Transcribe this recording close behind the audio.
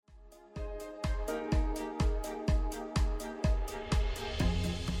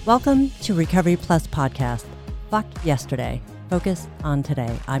Welcome to Recovery Plus Podcast. Fuck yesterday, focus on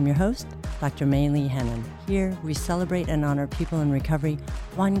today. I'm your host, Dr. May Lee Hannon. Here we celebrate and honor people in recovery,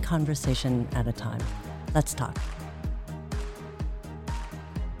 one conversation at a time. Let's talk.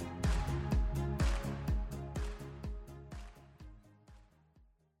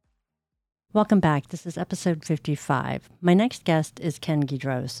 Welcome back. This is episode 55. My next guest is Ken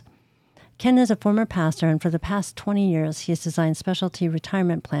Guidroz. Ken is a former pastor, and for the past 20 years, he has designed specialty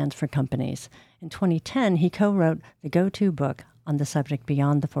retirement plans for companies. In 2010, he co-wrote the go-to book on the subject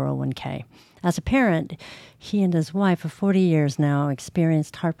Beyond the 401k. As a parent, he and his wife of 40 years now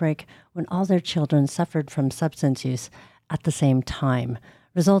experienced heartbreak when all their children suffered from substance use at the same time,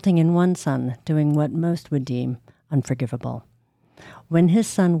 resulting in one son doing what most would deem unforgivable. When his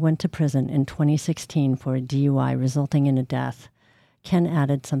son went to prison in 2016 for a DUI resulting in a death, Ken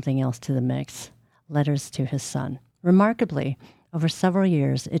added something else to the mix, letters to his son. Remarkably, over several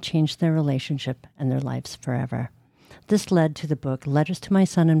years, it changed their relationship and their lives forever. This led to the book, Letters to My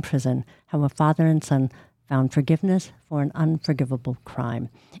Son in Prison, How a Father and Son Found Forgiveness for an Unforgivable Crime,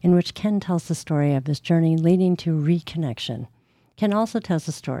 in which Ken tells the story of his journey leading to reconnection. Ken also tells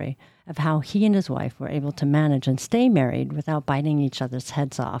the story of how he and his wife were able to manage and stay married without biting each other's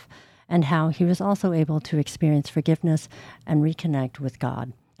heads off, and how he was also able to experience forgiveness and reconnect with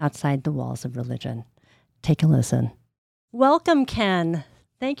God outside the walls of religion. Take a listen. Welcome, Ken.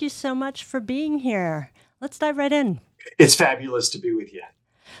 Thank you so much for being here. Let's dive right in. It's fabulous to be with you.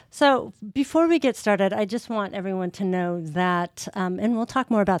 So before we get started, I just want everyone to know that, and we'll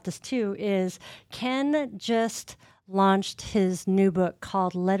talk more about this too, is Ken just launched his new book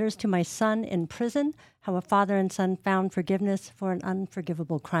called Letters to My Son in Prison, How a Father and Son Found Forgiveness for an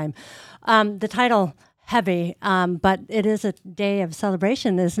Unforgivable Crime. The title, heavy, but it is a day of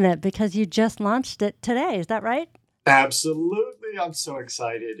celebration, isn't it? Because you just launched it today. Is that right? Absolutely. I'm so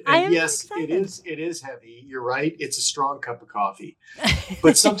excited. And yes, excited. It is heavy. You're right. It's a strong cup of coffee.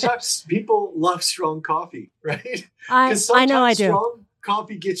 But sometimes people love strong coffee, right? I know I do. Strong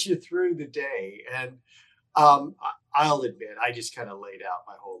coffee gets you through the day. And I'll admit, I just kind of laid out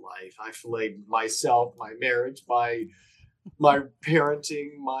my whole life. I flayed myself, my marriage, my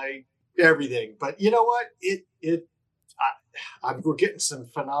parenting, my everything. But you know what? We're getting some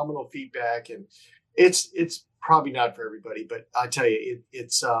phenomenal feedback, and it's probably not for everybody. But I tell you,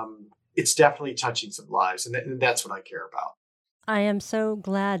 it's definitely touching some lives, and that's what I care about. I am so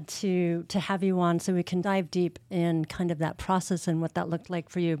glad to have you on so we can dive deep in kind of that process and what that looked like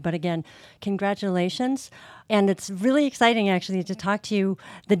for you. But again, congratulations. And it's really exciting actually to talk to you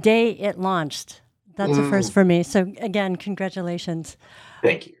the day it launched. That's a first for me. So again, congratulations.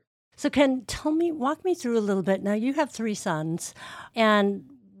 Thank you. So Ken, walk me through a little bit. Now you have 3 sons, and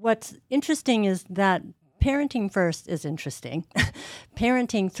what's interesting is that parenting first is interesting.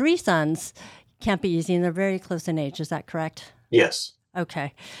 Parenting 3 sons can't be easy, and they're very close in age. Is that correct? Yes.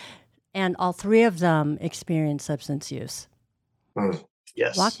 Okay. And all 3 of them experience substance use.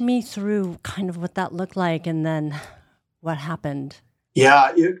 Yes. Walk me through kind of what that looked like and then what happened.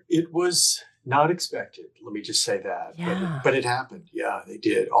 Yeah, it was not expected. Let me just say that. Yeah. But it happened. Yeah, they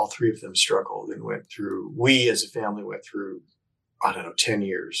did. All 3 of them struggled and we as a family went through, 10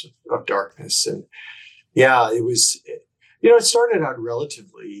 years of darkness. And yeah, it was, it started out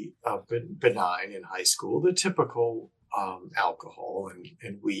relatively benign in high school, the typical alcohol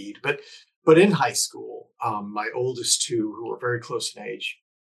and weed. But in high school, my oldest 2, who were very close in age,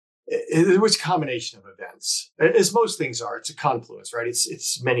 it was a combination of events, as most things are. It's a confluence, right?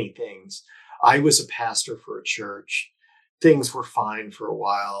 It's many things. I was a pastor for a church. Things were fine for a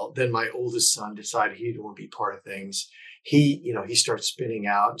while. Then my oldest son decided he didn't want to be part of things. He started spinning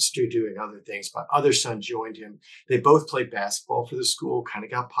out and doing other things. My other son joined him. They both played basketball for the school, kind of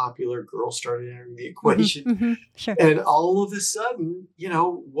got popular. Girls started entering the equation. Mm-hmm, sure. And all of a sudden,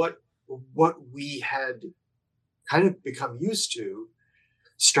 what we had kind of become used to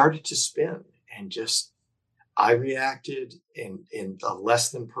started to spin, and just I reacted in a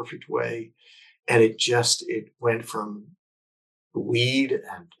less than perfect way. And it went from weed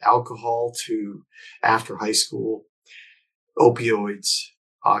and alcohol to, after high school, opioids,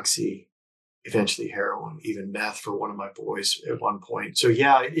 oxy, eventually heroin, even meth for one of my boys at one point. So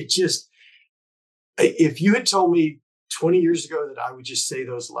yeah, if you had told me 20 years ago that I would just say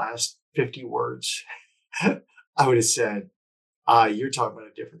those last 50 words, I would have said, you're talking about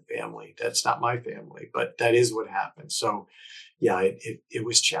a different family. That's not my family, but that is what happened. So yeah, it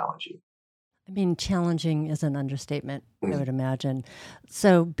was challenging. I mean, challenging is an understatement, I would imagine.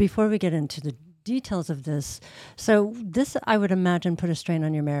 So before we get into the details of this, I would imagine, put a strain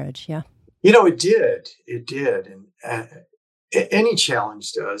on your marriage, yeah? It did. It did. Any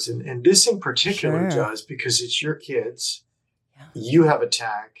challenge does, and this in particular Sure. does, because it's your kids. Yeah. You have a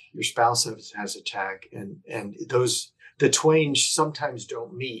tack, your spouse has a tack, and the twain sometimes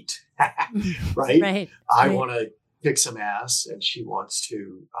don't meet, right? Right. I Right. want to kick some ass, and she wants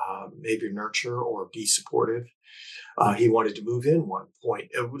to maybe nurture or be supportive. He wanted to move in one point.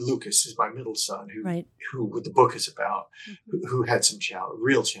 Lucas is my middle son, Right. who the book is about, Mhm. who had some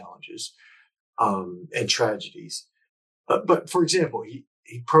real challenges and tragedies. But for example, he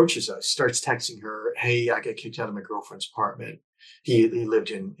approaches us, starts texting her, "Hey, I got kicked out of my girlfriend's apartment." He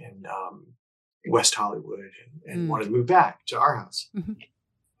lived in West Hollywood and Mm. wanted to move back to our house. Mhm.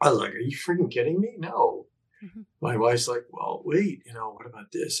 I was like, "Are you freaking kidding me? No." Mhm. My wife's like, "Well, wait, what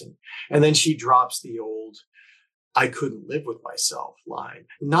about this?" And then she drops the old "I couldn't live with myself" line,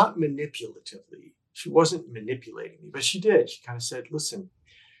 not manipulatively. She wasn't manipulating me, but she did. She kind of said, "Listen,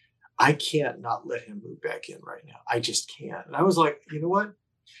 I can't not let him move back in right now. I just can't." And I was like, "You know what?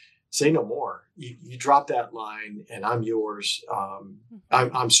 Say no more. You drop that line, and I'm yours. Mhm.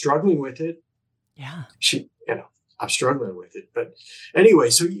 I'm struggling with it. Yeah. I'm struggling with it. But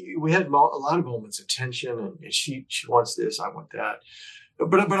anyway, so we had a lot of moments of tension, and she wants this, I want that.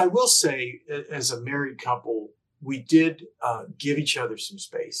 But I will say, as a married couple, we did give each other some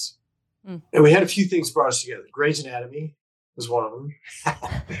space, Mm. and we had a few things brought us together. Grey's Anatomy was one of them.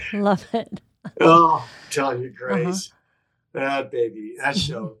 Love it. Oh, I'm telling you, Uh-huh. Grace. That baby, that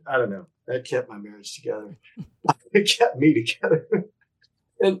show, I don't know. That kept my marriage together. It kept me together.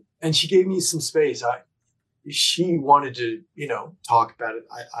 And she gave me some space. She wanted to, talk about it.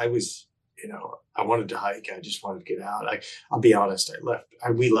 I was, I wanted to hike. I just wanted to get out. I'll be honest,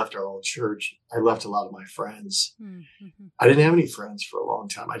 we left our old church. I left a lot of my friends. Mm-hmm. I didn't have any friends for a long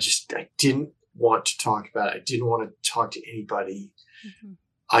time. I didn't want to talk about it. I didn't want to talk to anybody. Mm-hmm.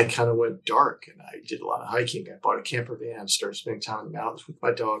 I kind of went dark, and I did a lot of hiking. I bought a camper van, started spending time in the mountains with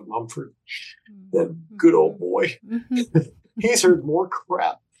my dog, Mumford, that good old boy. Mm-hmm. He's heard more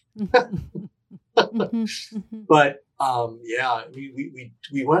crap. Mm-hmm. Mm-hmm. But yeah,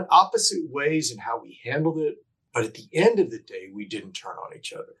 we went opposite ways in how we handled it. But at the end of the day, we didn't turn on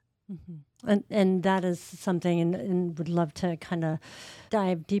each other. Mm-hmm. And that is something, and would love to kind of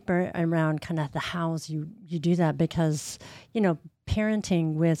dive deeper around kind of the hows you do that, because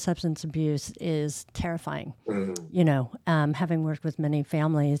parenting with substance abuse is terrifying. Having worked with many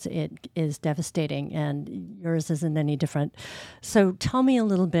families, it is devastating, and yours isn't any different. So tell me a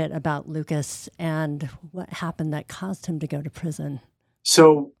little bit about Lucas and what happened that caused him to go to prison.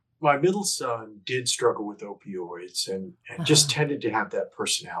 So my middle son did struggle with opioids and just tended to have that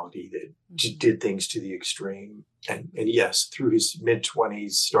personality that just did things to the extreme. And yes, through his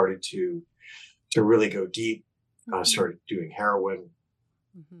mid-20s, started to really go deep, started doing heroin.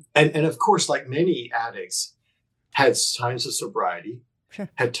 And of course, like many addicts, had times of sobriety, Sure.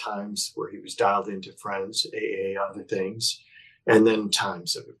 had times where he was dialed into friends, AA, other things, and then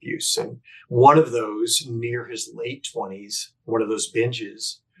times of abuse. And one of those near his late 20s, one of those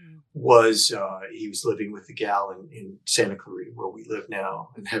binges was he was living with a gal in Santa Clarita, where we live now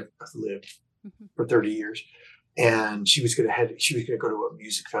and have lived for 30 years. And she was going to go to a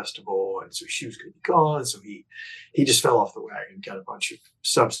music festival. And so she was going to be gone. So he just fell off the wagon, got a bunch of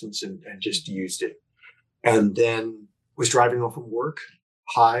substance and just used it. And then was driving home from work,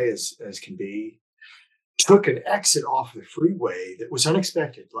 high as can be, took an exit off the freeway that was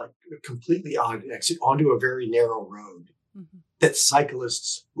unexpected, like a completely odd exit onto a very narrow road that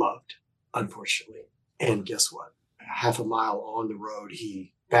cyclists loved, unfortunately. And guess what? Half a mile on the road,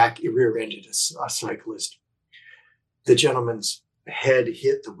 he rear-ended a cyclist. The gentleman's head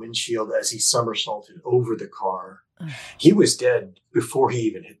hit the windshield as he somersaulted over the car. He was dead before he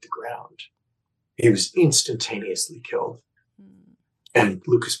even hit the ground. He was instantaneously killed. And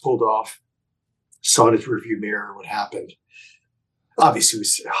Lucas pulled off, saw in his rearview mirror what happened. Obviously, it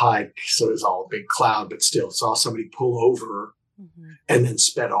was high, so it was all a big cloud, but still saw somebody pull over and then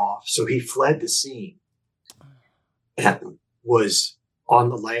sped off. So he fled the scene and was on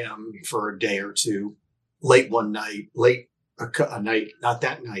the lam for a day or two. Late one night, a night, not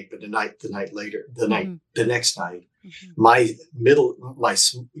that night, but the next night, my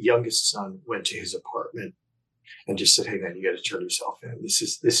youngest son went to his apartment and just said, "Hey man, you got to turn yourself in. This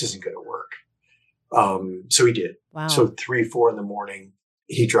isn't going to work." So he did. Wow. So 3, 4 in the morning,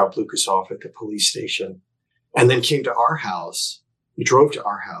 he dropped Lucas off at the police station and then came to our house. He drove to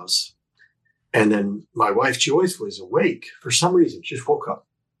our house. And then my wife, Joyce, was awake for some reason, just woke up.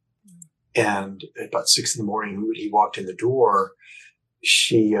 And at about 6 in the morning, when he walked in the door,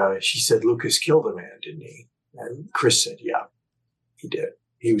 she said, "Lucas killed a man, didn't he?" And Chris said, "Yeah, he did.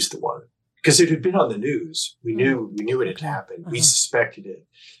 He was the one." because it had been on the news. We knew it had Okay. happened. We suspected it,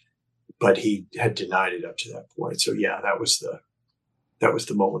 but he had denied it up to that point. So yeah, that was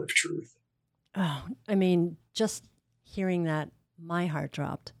the moment of truth. Oh, I mean, just hearing that, my heart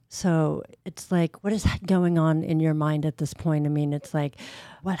dropped. So it's like, what is going on in your mind at this point? I mean, it's like,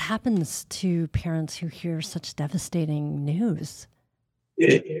 what happens to parents who hear such devastating news?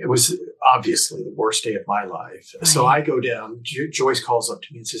 It was obviously the worst day of my life. Right. So I go down. Joyce calls up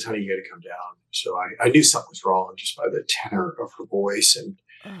to me and says, "Honey, you got to come down." So I knew something was wrong just by the tenor of her voice. And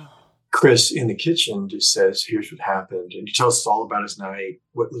Chris in the kitchen just says, "Here's what happened," and he tells us all about his night,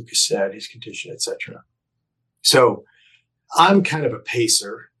 what Lucas said, his condition, etc. So I'm kind of a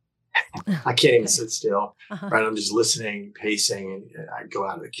pacer. I can't even sit still. Right, I'm just listening, pacing, and I go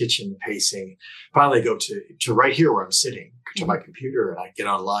out of the kitchen pacing. Finally, go to right here where I'm sitting to my computer, and I get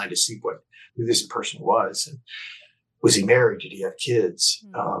online to see who this person was, and was he married? Did he have kids?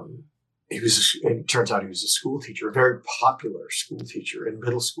 It turns out he was a school teacher, a very popular school teacher in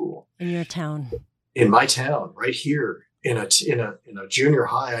middle school in your town, in my town, right here in a junior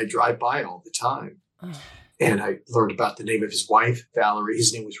high. I drive by all the time. And I learned about the name of his wife, Valerie.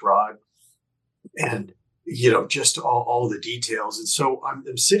 His name was Rod. And, just all the details. And so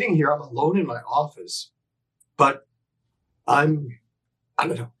I'm sitting here, I'm alone in my office, but I don't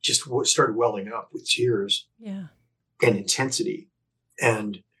know, just started welling up with tears and intensity.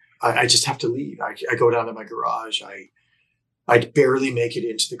 And I just have to leave. I go down to my garage. I barely make it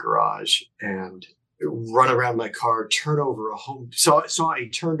into the garage and run around my car, turn over I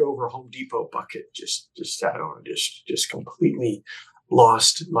turned over a Home Depot bucket, just sat on it, just completely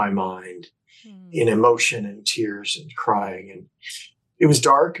lost my mind in emotion and tears and crying. And it was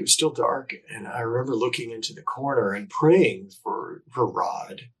dark. It was still dark. And I remember looking into the corner and praying for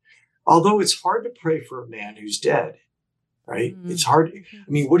Rod. Although it's hard to pray for a man who's dead, right? It's hard. I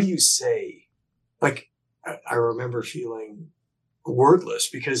mean, what do you say? Like, I remember feeling wordless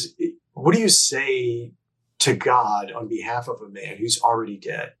because what do you say to God on behalf of a man who's already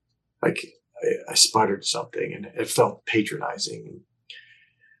dead? Like I sputtered something and it felt patronizing.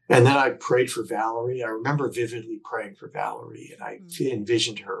 And then I prayed for Valerie. I remember vividly praying for Valerie, and I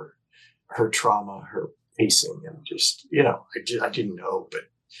envisioned her trauma, her pacing, and just, I didn't know, but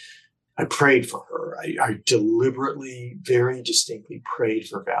I prayed for her. I deliberately, very distinctly prayed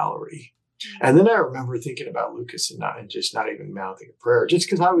for Valerie. And then I remember thinking about Lucas and just not even mouthing a prayer, just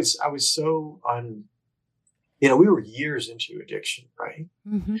because I was so we were years into addiction, right?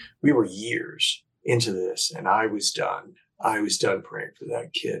 We were years into this, and I was done. I was done praying for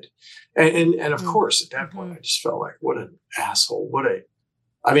that kid. And of course, at that point, I just felt like, what an asshole.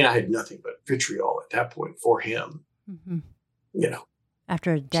 I had nothing but vitriol at that point for him,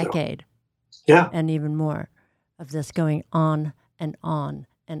 After a decade. So, yeah. And even more of this going on and on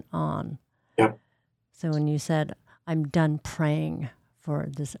and on. Yep. So when you said, I'm done praying for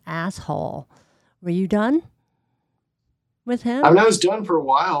this asshole, were you done with him? I was done for a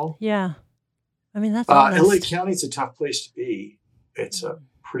while. Yeah. That's LA County's a tough place to be. It's a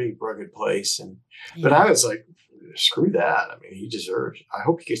pretty rugged place. But I was like, screw that. He deserves, I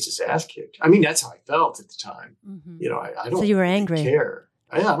hope he gets his ass kicked. That's how I felt at the time. I don't So you were angry. care.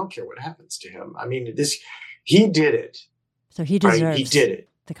 I don't care what happens to him. He did it. So he deserves He did it.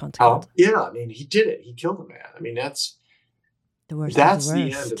 The consequence. He did it. He killed a man. That's the worst. That's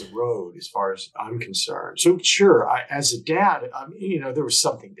the end of the road as far as I'm concerned. So sure, as a dad, there was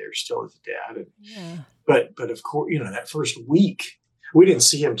something there still as a dad. But of course, that first week, we didn't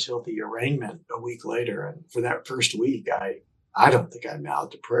see him till the arraignment a week later. And for that first week, I don't think I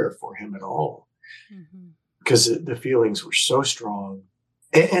mouthed a prayer for him at all because the feelings were so strong,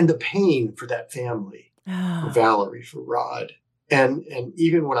 and the pain for that family, for Valerie, for Rod, and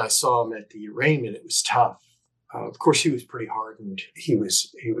even when I saw him at the arraignment, it was tough. Of course, he was pretty hardened. He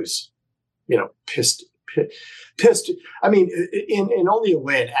was, pissed. In only a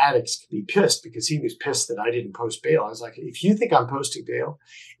way an addict can be pissed, because he was pissed that I didn't post bail. I was like, if you think I'm posting bail,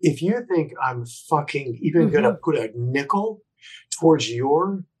 if you think I'm fucking even going to put a nickel towards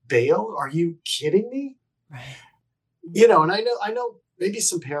your bail, are you kidding me? Right. And I know maybe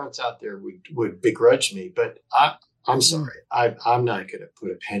some parents out there would begrudge me, but I'm sorry. I'm not going to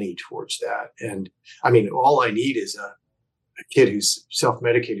put a penny towards that. And all I need is a kid who's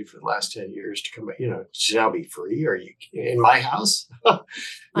self-medicated for the last 10 years to come, to now be free. Are you in my house?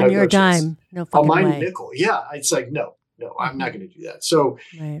 On your dime. No fucking way. On my nickel. Yeah. It's like, no, I'm not going to do that. So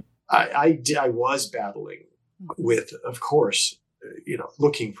I was battling with, of course,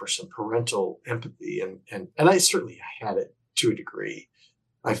 looking for some parental empathy, and I certainly had it to a degree.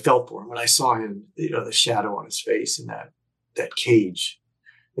 I felt for him when I saw him, the shadow on his face in that cage,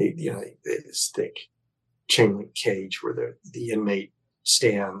 this thick chain link cage where the inmate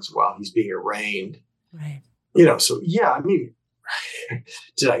stands while he's being arraigned. Right. So yeah, I mean,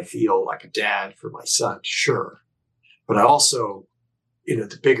 did I feel like a dad for my son? Sure. But I also,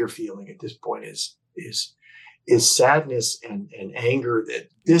 the bigger feeling at this point is sadness and anger that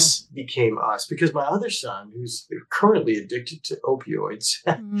this became us, because my other son, who's currently addicted to opioids,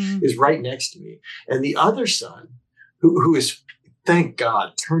 is right next to me. And the other son, who is, thank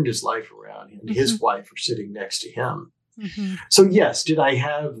God, turned his life around, and his wife are sitting next to him. So yes, did I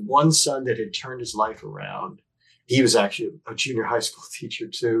have one son that had turned his life around? He was actually a junior high school teacher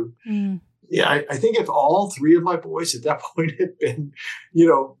too. Yeah, I think if all three of my boys at that point had been,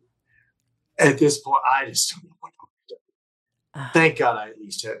 at this point, I just don't know what I would have done. Thank God I at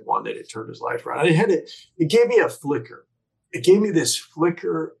least had one that had turned his life around. It gave me a flicker. It gave me this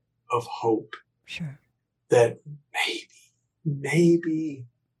flicker of hope. Sure. That maybe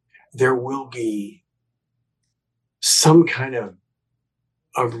there will be some kind of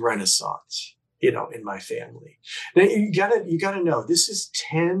renaissance, in my family. Now you gotta know, this is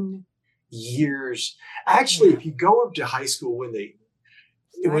 10 years. Actually, if you go up to high school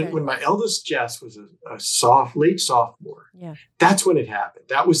when my eldest Jess was a late sophomore, that's when it happened.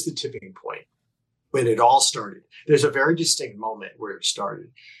 That was the tipping point when it all started. There's a very distinct moment where it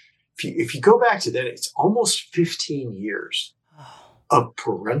started. If you go back to then, it's almost 15 years of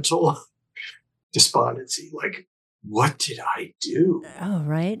parental despondency. Like, what did I do? Oh,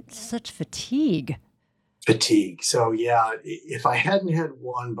 right. Such fatigue. So yeah, if I hadn't had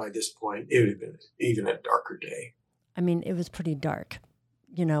one by this point, it would have been even a darker day. I mean, it was pretty dark,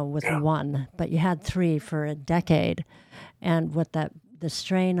 with one, but you had three for a decade, and with the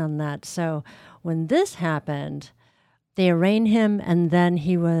strain on that. So when this happened, they arraigned him, and then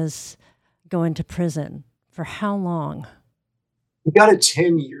he was going to prison for how long? He got a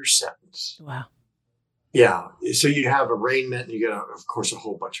 10-year sentence. Wow. Yeah. So you have arraignment, and you get, of course, a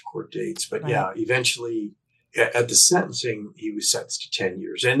whole bunch of court dates. But eventually at the sentencing, he was sentenced to 10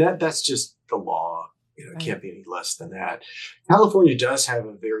 years. And that's just the law. It can't be any less than that. California does have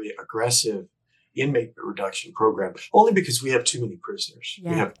a very aggressive inmate reduction program, only because we have too many prisoners.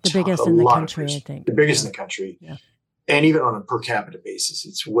 Yeah, we have the biggest in the country, I think. The biggest in the country. Yeah. And even on a per capita basis,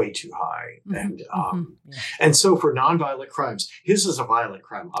 it's way too high. And so for nonviolent crimes, his is a violent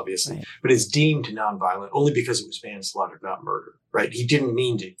crime, obviously, but it's deemed nonviolent only because it was manslaughter, not murder, right? He didn't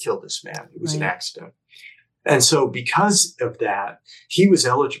mean to kill this man. It was an accident. And so because of that, he was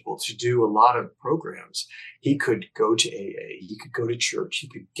eligible to do a lot of programs. He could go to AA. He could go to church. He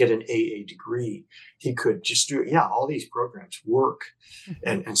could get an AA degree. He could just do, all these programs work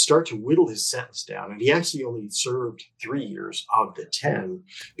and start to whittle his sentence down. And he actually only served 3 years of the 10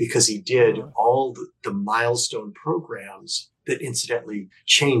 because he did all the milestone programs that incidentally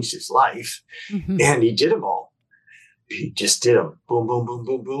changed his life. And he did them all. He just did them. Boom, boom, boom,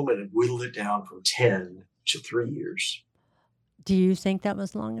 boom, boom. And whittled it down from 10 to 3 years. Do you think that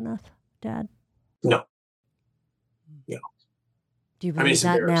was long enough, Dad? No. Do you believe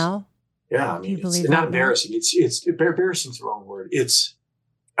that now? Yeah, it's not embarrassing. It's embarrassing is the wrong word. It's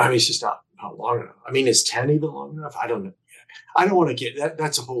just not long enough. Is 10 even long enough? I don't know. I don't want to get that.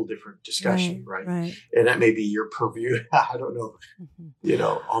 That's a whole different discussion, right? And that may be your purview. I don't know.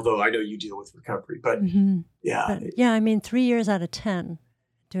 Although I know you deal with recovery, but 3 years out of 10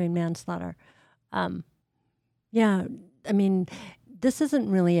 doing manslaughter. This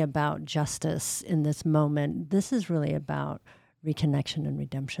isn't really about justice in this moment. This is really about reconnection and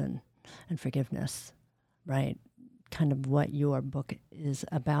redemption and forgiveness, right? Kind of what your book is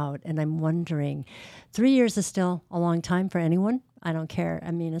about. And I'm wondering, 3 years is still a long time for anyone. I don't care.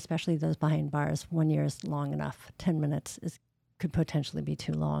 Especially those behind bars. 1 year is long enough. 10 minutes could potentially be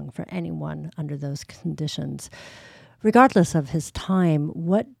too long for anyone under those conditions. Regardless of his time,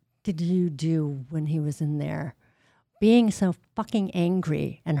 what did you do when he was in there? Being so fucking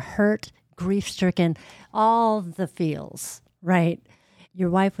angry and hurt, grief-stricken, all the feels, right?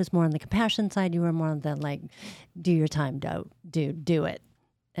 Your wife was more on the compassion side. You were more on the, do your time, do it.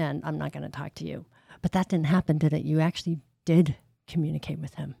 And I'm not going to talk to you. But that didn't happen, did it? You actually did communicate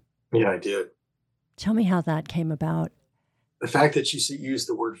with him. Yeah, I did. Tell me how that came about. The fact that you used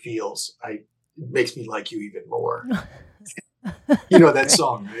the word feels, it makes me like you even more. You know that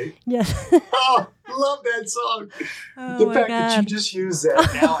song, right? Yes. Oh, love that song. The fact that you just used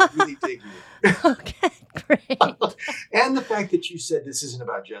that, now I really dig you. Okay, great. And the fact that you said this isn't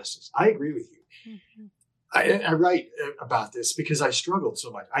about justice. I agree with you. I write about this because I struggled so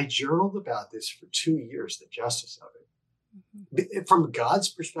much. I journaled about this for 2 years, the justice of it. From God's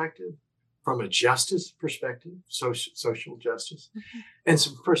perspective, from a justice perspective, social justice, and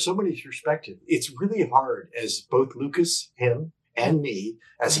for somebody's perspective, it's really hard as both Lucas, him, and me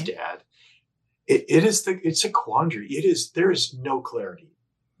as a dad. It's a quandary. There is no clarity,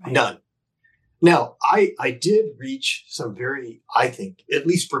 none. Now, I did reach some very, I think, at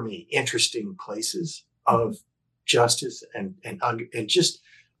least for me, interesting places of justice and just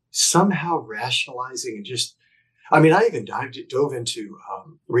somehow rationalizing and just, I mean, I even dove into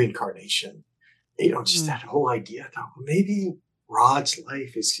reincarnation, just that whole idea. I thought, well, maybe Rod's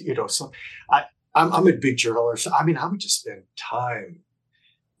life is, I'm a big journaler. So, I mean, I would just spend time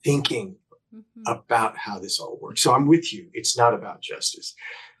thinking about how this all works. So I'm with you. It's not about justice.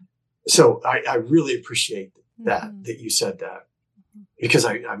 So I really appreciate that you said that, because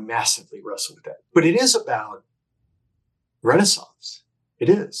I massively wrestle with that. But it is about Renaissance. It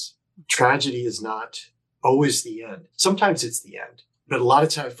is. Tragedy is not always the end. Sometimes it's the end, but a lot of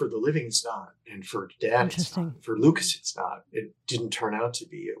times for the living, it's not. And for Dad, it's not. For Lucas, it's not. It didn't turn out to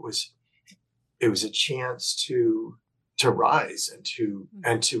be. It was a chance to rise and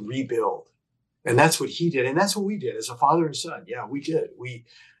to rebuild. And that's what he did. And that's what we did as a father and son. Yeah, we did.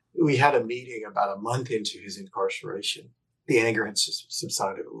 We had a meeting about a month into his incarceration. The anger had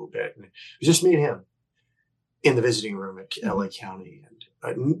subsided a little bit. And it was just me and him in the visiting room at LA County.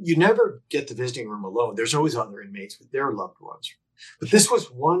 And you never get the visiting room alone. There's always other inmates with their loved ones. But this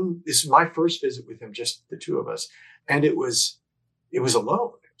is my first visit with him, just the two of us. And it was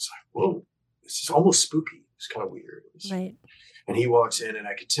alone. It was like, whoa, this is almost spooky. It was kind of weird. Right. And he walks in and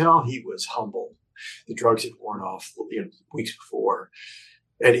I could tell he was humbled. The drugs had worn off weeks before.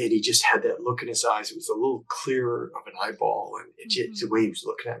 And he just had that look in his eyes. It was a little clearer of an eyeball. And the way he was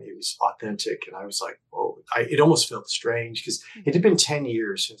looking at me, it was authentic. And I was like, oh, it almost felt strange because it had been 10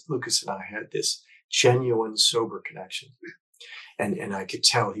 years since Lucas and I had this genuine, sober connection. And I could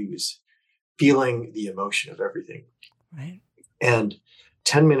tell he was feeling the emotion of everything. Right. And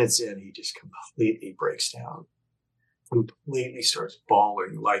 10 minutes in, he just completely breaks down, completely starts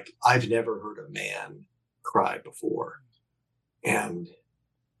bawling like I've never heard a man cry before. And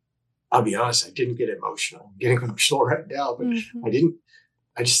I'll be honest, I didn't get emotional. I'm getting emotional right now, but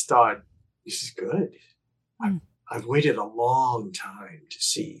I just thought, this is good. I've waited a long time to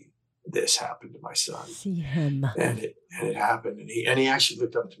see this happen to my son. See him. And it happened. And he actually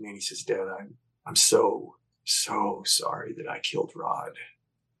looked up to me and he says, Dad, I'm so sorry that I killed Rod.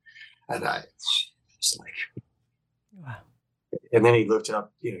 And I was like, wow. And then he looked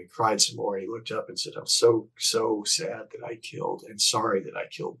up, he cried some more. He looked up and said, I'm so sad that I killed and sorry that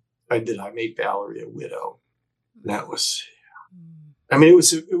I made Valerie a widow. And that was, I mean,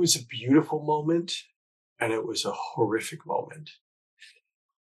 it was a beautiful moment and it was a horrific moment.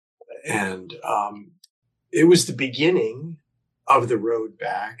 And it was the beginning of the road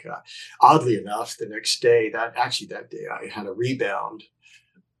back. Oddly enough, the next day, that day, I had a rebound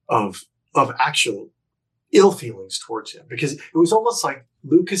of actual ill feelings towards him, because it was almost like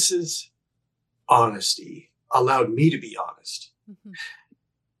Lucas's honesty allowed me to be honest.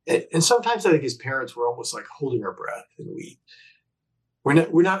 And sometimes I think his parents were almost like holding our breath, and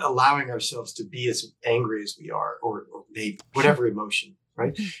we're not allowing ourselves to be as angry as we are, or maybe whatever emotion,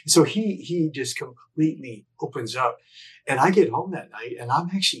 right? So he just completely opens up, and I get home that night and I'm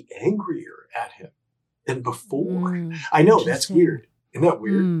actually angrier at him than before. I know that's weird. Isn't that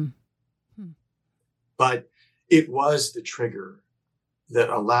weird? But it was the trigger that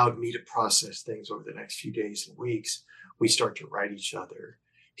allowed me to process things over the next few days and weeks. We start to write each other.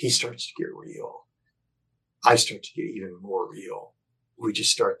 He starts to get real. I start to get even more real. We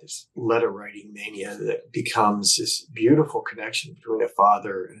just start this letter writing mania that becomes this beautiful connection between a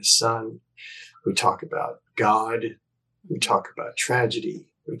father and a son. We talk about God. We talk about tragedy.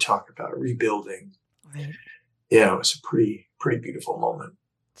 We talk about rebuilding. Right. Yeah, it was a pretty beautiful moment.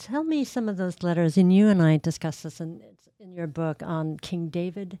 Tell me some of those letters, and you and I discussed this in your book on King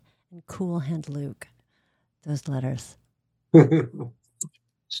David and Cool Hand Luke. Those letters. Two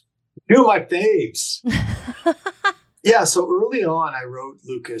of my faves. Yeah, so early on, I wrote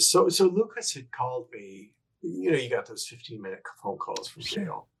Lucas. So Lucas had called me. You got those 15-minute phone calls from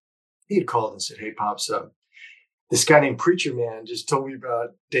jail. He had called and said, "Hey, Pops, this guy named Preacher Man just told me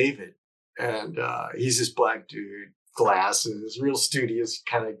about David, and he's this black dude, glasses, real studious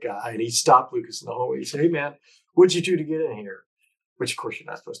kind of guy." And he stopped Lucas in the hallway. He said, "Hey, man, what'd you do to get in here?" Which, of course, you're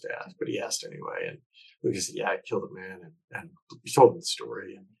not supposed to ask, but he asked anyway. And Lucas said, "Yeah, I killed a man," and he told him the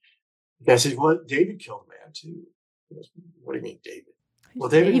story. And the guy said, "Well, David killed a man too." He goes, "What do you mean, David?" "Well,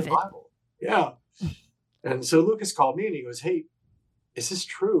 David in the Bible." Yeah. And so Lucas called me and he goes, "Hey, is this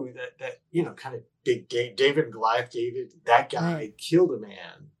true that kind of big David and Goliath, that guy killed a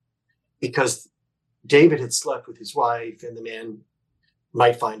man because David had slept with his wife and the man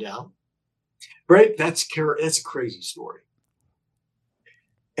might find out. Right? That's a crazy story.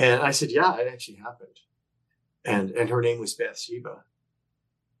 And I said, yeah, it actually happened. And her name was Bathsheba.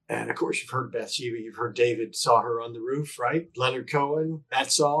 And of course, you've heard Bathsheba. You've heard David saw her on the roof, right? Leonard Cohen,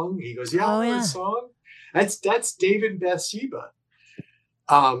 that song. He goes, yeah, I know the song. That's David and Bathsheba.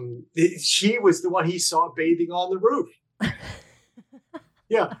 She was the one he saw bathing on the roof.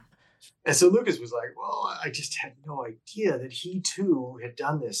 Yeah. And so Lucas was like, well, I just had no idea that he too had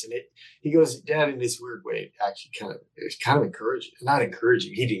done this. And he goes, Dad, in this weird way, actually it was kind of encouraging, not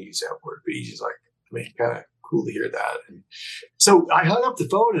encouraging. He didn't use that word, but he's just like, I mean, kind of cool to hear that. And so I hung up the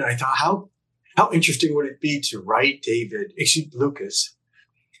phone and I thought, how interesting would it be to write Lucas,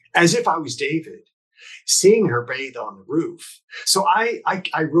 as if I was David, seeing her bathe on the roof. So I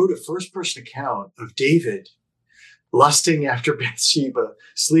wrote a first person account of David lusting after Bathsheba,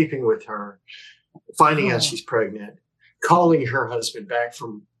 sleeping with her, finding out she's pregnant, calling her husband back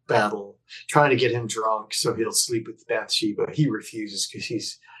from battle, trying to get him drunk so he'll sleep with Bathsheba. He refuses because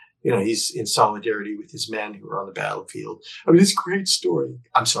he's in solidarity with his men who are on the battlefield. I mean, it's a great story.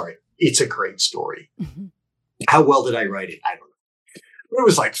 I'm sorry. It's a great story. Mm-hmm. How well did I write it? I don't know. It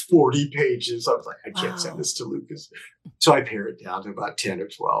was like 40 pages. I was like, I can't send this to Lucas. So I pared it down to about 10 or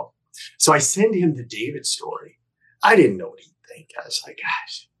 12. So I send him the David story. I didn't know what he'd think. I was like,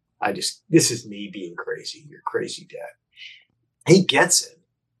 gosh, this is me being crazy. You're crazy, Dad. He gets it.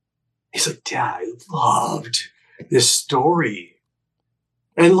 He's like, Dad, I loved this story.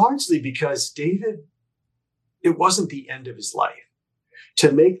 And largely because David, it wasn't the end of his life.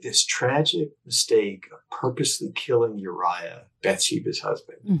 To make this tragic mistake of purposely killing Uriah, Bathsheba's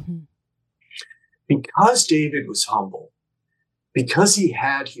husband. Mm-hmm. Because David was humble, because he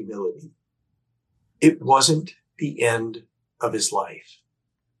had humility, it wasn't the end of his life.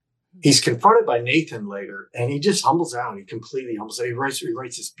 He's confronted by Nathan later, and he just humbles out. He completely humbles out. He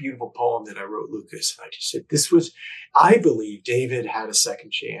writes this beautiful poem that I wrote, Lucas. And I just said, I believe David had a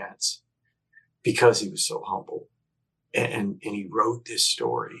second chance because he was so humble. And he wrote this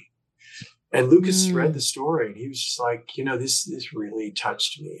story. And Lucas read the story, and he was just like, this really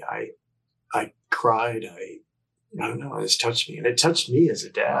touched me. I cried. I don't know, this touched me. And it touched me as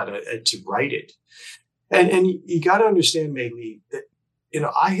a dad to write it. And you got to understand, Maylee, that,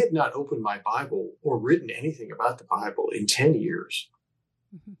 I had not opened my Bible or written anything about the Bible in 10 years.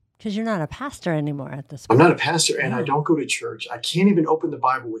 Because you're not a pastor anymore at this point. I'm not a pastor, and I don't go to church. I can't even open the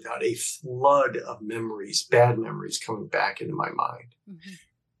Bible without a flood of memories, bad memories coming back into my mind. Mm-hmm.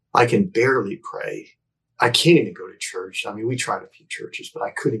 I can barely pray. I can't even go to church. I mean, we tried a few churches, but I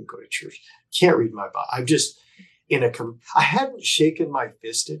couldn't go to church. Can't read my Bible. I'm just I hadn't shaken my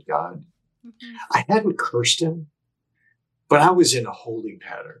fist at God. Mm-hmm. I hadn't cursed him, but I was in a holding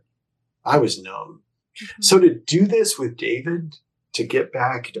pattern. I was numb. Mm-hmm. So to do this with David, to get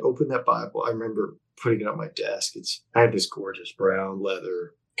back, to open that Bible, I remember putting it on my desk. I had this gorgeous brown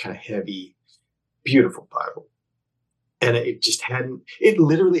leather, kind of heavy, beautiful Bible. And it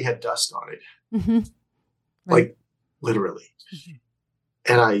literally had dust on it. Mm-hmm. Right. Like literally.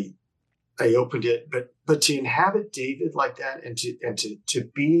 Mm-hmm. And I opened it, but to inhabit David like that and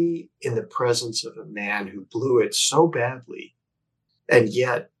to be in the presence of a man who blew it so badly and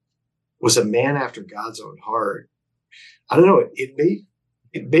yet was a man after God's own heart. I don't know. It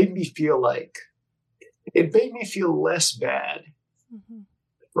made me feel less bad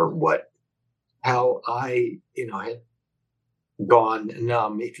for how I had gone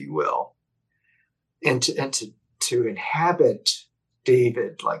numb, if you will, and to inhabit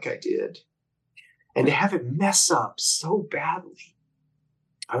David like I did, and to have it mess up so badly.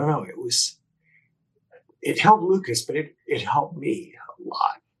 I don't know. It helped Lucas, but it helped me a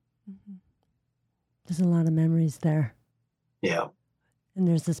lot. Mm-hmm. There's a lot of memories there. Yeah. And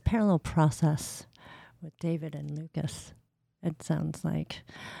there's this parallel process with David and Lucas, it sounds like,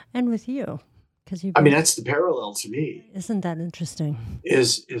 and with you. That's the parallel to me. Isn't that interesting?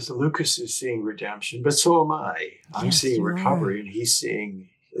 Is Lucas is seeing redemption, but so am I. I'm seeing recovery, and he's seeing,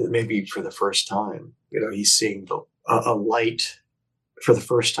 maybe for the first time, he's seeing a light for the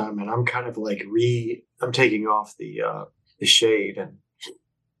first time, and I'm kind of like I'm taking off the shade and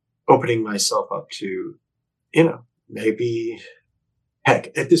opening myself up to, maybe,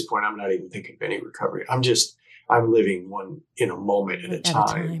 heck, at this point, I'm not even thinking of any recovery. I'm living one, moment at a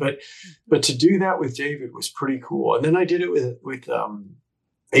time. But to do that with David was pretty cool. And then I did it with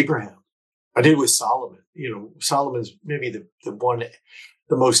Abraham. I did it with Solomon. Solomon's maybe the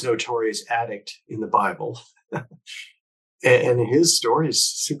most notorious addict in the Bible. And his story is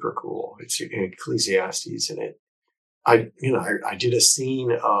super cool. It's in Ecclesiastes, and I did a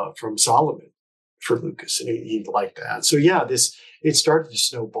scene from Solomon for Lucas, and he liked that. So yeah, it started to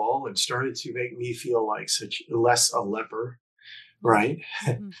snowball and started to make me feel like such less a leper, right?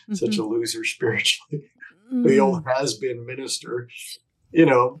 Mm-hmm. Such a loser spiritually, the Mm. old has-been minister, you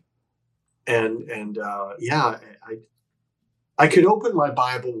know. And yeah, I could open my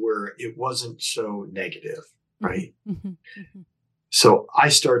Bible where it wasn't so negative, Mhm, right? mhm, mhm. So I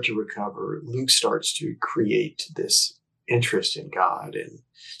start to recover. Luke starts to create this interest in God and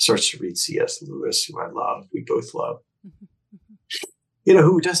starts to read C.S. Lewis, who I love. We both love. Mhm, mhm.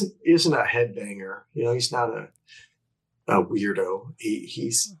 Who isn't a headbanger. He's not a weirdo.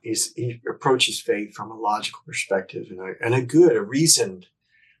 He approaches faith from a logical perspective and a reasoned,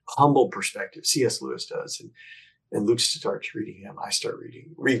 humble perspective. C.S. Lewis does, and Luke starts reading him. I start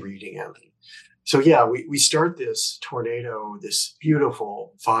rereading him. So yeah, we start this tornado, this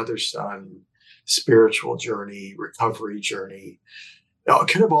beautiful father-son spiritual journey, recovery journey,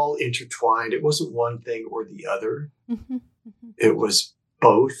 kind of all intertwined. It wasn't one thing or the other. Mhm, mhm. It was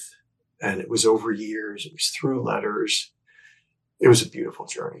both, and it was over years. It was through letters. It was a beautiful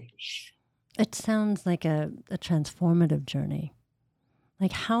journey. It sounds like a transformative journey.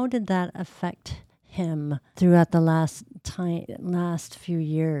 Like, how did that affect him throughout the last few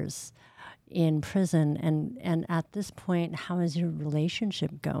years in prison? And at this point, how is your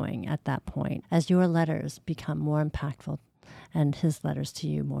relationship going at that point as your letters become more impactful and his letters to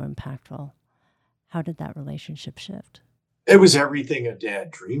you more impactful? How did that relationship shift? It was everything a dad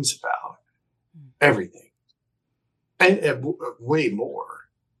dreams about. Everything, and way more.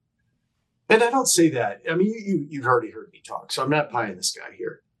 And I don't say that. I mean, you've already heard me talk, so I'm not pie in the sky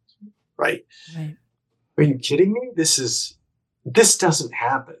here, right? Right. Are you kidding me? This doesn't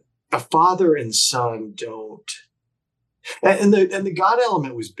happen. A father and son don't. And the God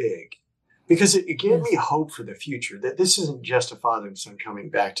element was big because it gave me Yes. hope for the future that this isn't just a father and son coming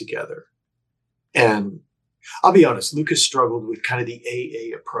back together. And I'll be honest, Lucas struggled with kind of the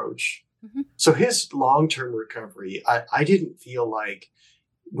AA approach. Mhm. So his long-term recovery, I didn't feel like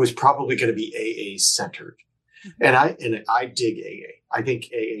was probably going to be AA centered. Mhm. And I dig AA. I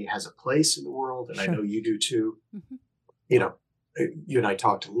think AA has a place in the world, and I Sure. know you do too. Mhm. You know, you and I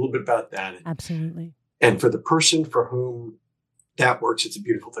talked a little bit about that. Absolutely. And for the person for whom that works, it's a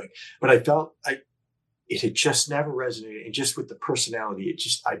beautiful thing. But it had just never resonated. And just with the personality,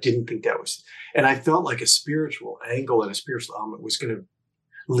 I didn't think that was, and I felt like a spiritual angle and a spiritual element was going to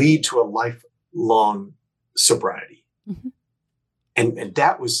lead to a lifelong sobriety. Mm-hmm. And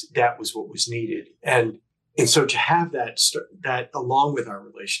that was what was needed. And so to have that along with our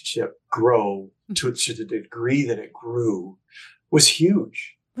relationship grow to the degree that it grew was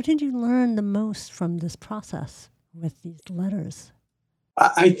huge. What did you learn the most from this process with these letters?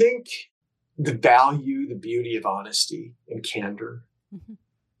 I think the value, the beauty of honesty and candor. Mm-hmm.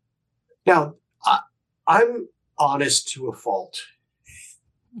 Now, I'm honest to a fault.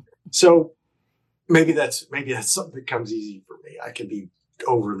 So maybe that's something that comes easy for me. I can be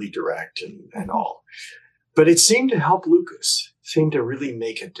overly direct and all. But it seemed to help Lucas, seemed to really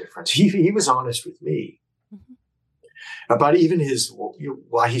make a difference. He was honest with me about even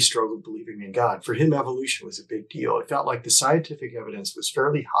why he struggled believing in God. For him, evolution was a big deal. It felt like the scientific evidence was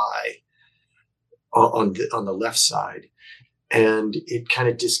fairly high on the left side, and it kind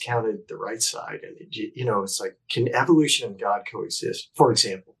of discounted the right side. And it's like, can evolution and God coexist, for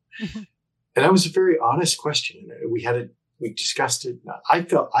example? Mm-hmm. And that was a very honest question. We discussed it. I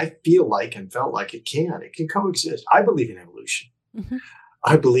feel like and felt like it can coexist. I believe in evolution. Mm-hmm.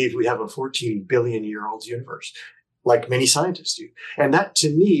 I believe we have a 14 billion year old universe, like many scientists do. And that to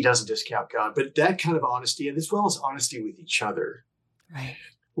me doesn't discount God, but that kind of honesty, and as well as honesty with each other, right,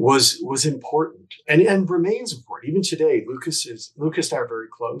 was important and remains important. Even today, Lucas and I are very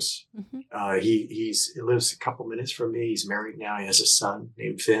close. Mm-hmm. He lives a couple minutes from me. He's married now. He has a son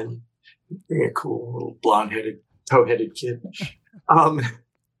named Finn. A cool little blonde-headed, toe-headed kid. But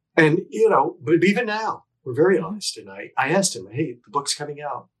even now, we're very honest. And I asked him, hey, the book's coming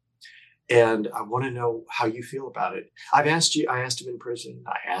out, and I want to know how you feel about it. I asked him in prison.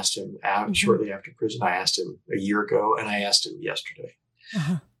 I asked him shortly after prison. I asked him a year ago, and I asked him yesterday.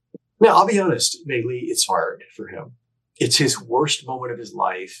 Uh-huh. Now, I'll be honest, Maylee, it's hard for him. It's his worst moment of his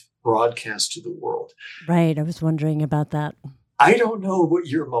life broadcast to the world. Right. I was wondering about that. I don't know what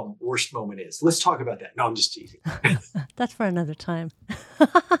your worst moment is. Let's talk about that. No, I'm just teasing. That's for another time.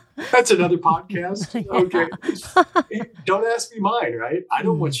 That's another podcast. Yeah. Okay. Don't ask me mine, right? I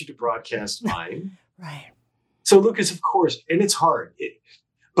don't want you to broadcast mine. Right. So Lucas, of course, and it's hard,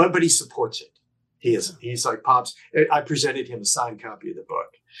 but he supports it. He's like, Pops, I presented him a signed copy of the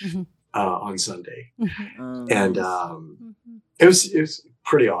book. Mm-hmm. on Sunday. Oh, And nice. it was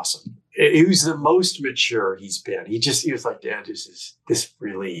pretty awesome. He was the most mature he's been. He was like, Dad, this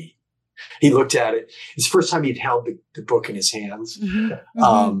really. He looked at it. It's the first time he'd held the book in his hands. It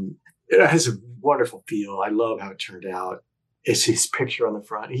has a wonderful feel. I love how it turned out. It's his picture on the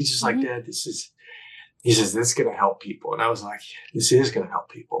front. He's just like, Dad, he says, this is going to help people. And I was like, this is going to help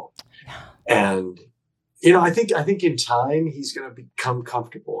people. And, I think in time, he's going to become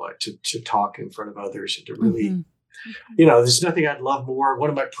comfortable to talk in front of others and to really, there's nothing I'd love more. One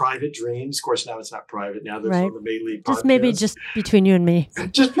of my private dreams, of course, now it's not private. Now there's on the Maylee podcast. Just between you and me.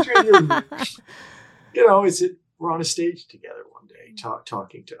 Just between you and me. We're on a stage together one day,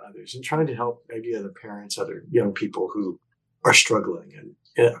 talking to others and trying to help maybe other parents, other young people who are struggling.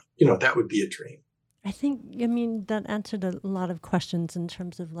 And, that would be a dream. I think, that answered a lot of questions in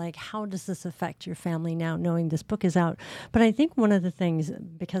terms of like, how does this affect your family now, knowing this book is out? But I think one of the things,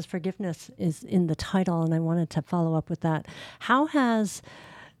 because forgiveness is in the title, and I wanted to follow up with that, how has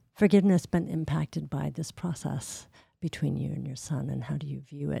forgiveness been impacted by this process between you and your son, and how do you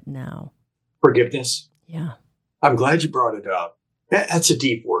view it now? Forgiveness? Yeah. I'm glad you brought it up. That's a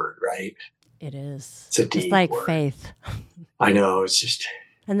deep word, right? It is. It's a deep just like word. Faith. I know, it's just...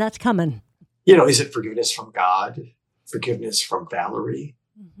 And that's coming. Is it forgiveness from God? Forgiveness from Valerie?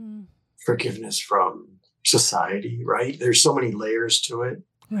 Forgiveness from society, right? There's so many layers to it.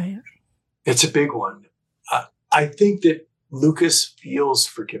 Right. It's a big one. I think that Lucas feels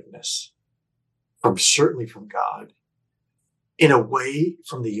forgiveness certainly from God, in a way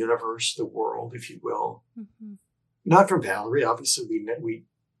from the universe, the world, if you will. Not from Valerie. Obviously,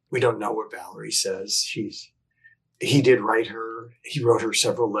 we don't know what Valerie says. He did write her. He wrote her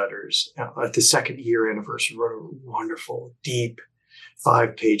several letters. At the second year anniversary, wrote a wonderful, deep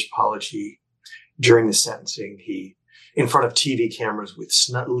 5-page apology during the sentencing. He, in front of TV cameras with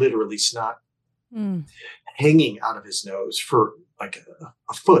literally snot hanging out of his nose for like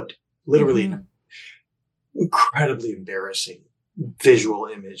a foot, literally an incredibly embarrassing visual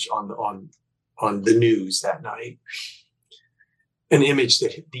image on the news that night. An image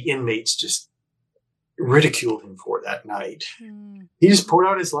that the inmates just ridiculed him for that night. He just poured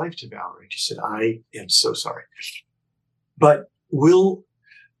out his life to Valerie. He said, I am so sorry. But will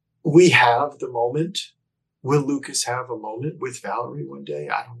we have the moment? Will Lucas have a moment with Valerie one day?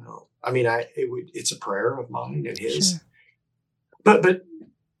 I don't know. It's a prayer of mine and his. Sure. But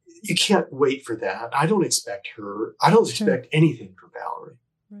you can't wait for that. I don't expect anything from Valerie.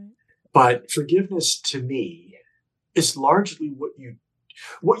 Right. But forgiveness to me is largely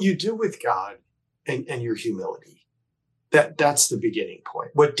what you do with God and your humility. That's the beginning point.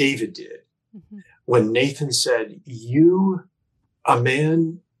 What David did when Nathan said, you, a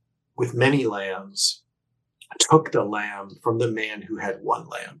man with many lambs, took the lamb from the man who had one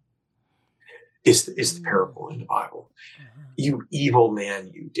lamb, is the parable in the Bible. You evil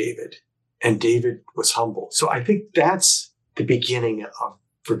man, you, David. And David was humble. So I think that's the beginning of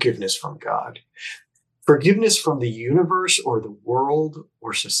forgiveness from God. Forgiveness from the universe or the world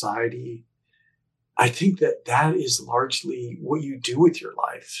or society, I think that is largely what you do with your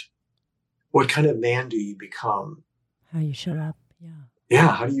life. What kind of man do you become? How you show up,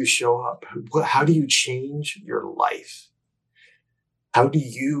 Yeah, how do you show up? How do you change your life? How do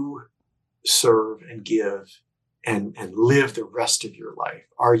you serve and give and live the rest of your life?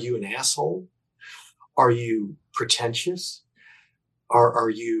 Are you an asshole? Are you pretentious? Are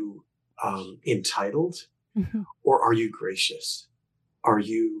you entitled? Or are you gracious? Are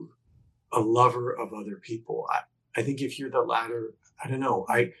you a lover of other people? I think if you're the latter, I don't know.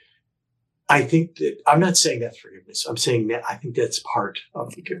 I think that I'm not saying that's forgiveness. I'm saying that I think that's part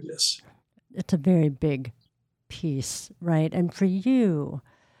of forgiveness. It's a very big piece, right? And for you,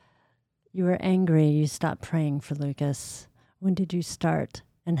 you were angry. You stopped praying for Lucas. When did you start?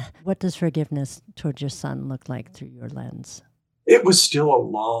 And what does forgiveness towards your son look like through your lens? It was still a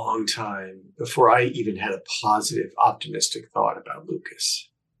long time before I even had a positive, optimistic thought about Lucas.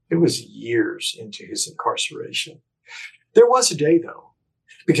 It was years into his incarceration. There was a day, though,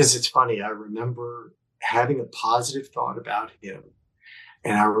 because it's funny. I remember having a positive thought about him.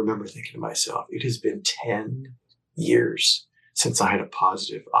 And I remember thinking to myself, it has been 10 years since I had a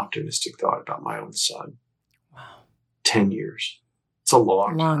positive, optimistic thought about my own son. Wow. 10 years. It's a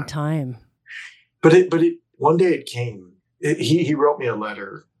long time. But one day it came. He wrote me a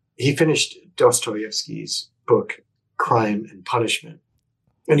letter. He finished Dostoevsky's book, Crime and Punishment.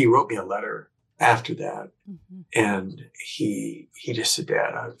 And he wrote me a letter after that. And he just said,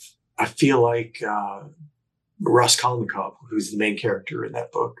 Dad, I feel like Raskolnikov, who's the main character in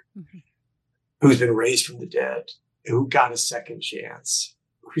that book, who's been raised from the dead, who got a second chance,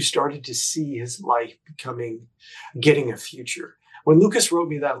 who started to see his life getting a future. When Lucas wrote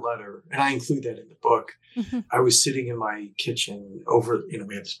me that letter, and I include that in the book, I was sitting in my kitchen over, we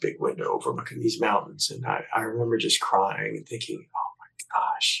have this big window overlooking these mountains. And I remember just crying and thinking, oh my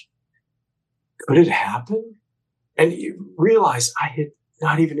gosh, could it happen? And you realize I had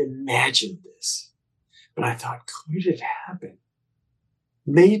not even imagined this, but I thought, could it happen?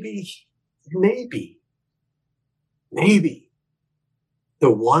 Maybe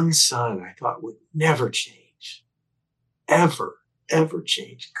the one son I thought would never change, ever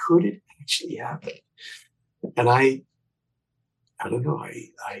change. Could it actually happen? And I don't know.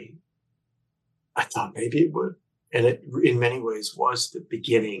 I thought maybe it would, and it in many ways was the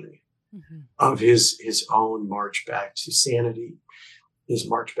beginning of his own march back to sanity, his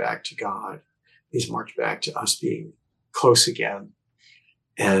march back to God, his march back to us being close again.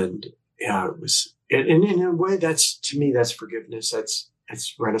 And it was, and in a way, to me, that's forgiveness. That's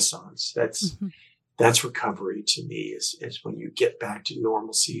renaissance. That's recovery to me. Is when you get back to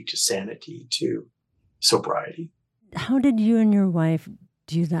normalcy, to sanity, to sobriety. How did you and your wife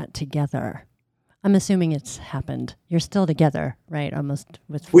do that together? I'm assuming it's happened. You're still together, right? Almost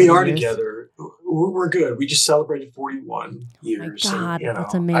with 40 We are years. together. We're good. We just celebrated 41 years. My God, and,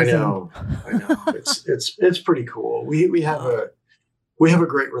 that's amazing. I know. It's pretty cool. We have a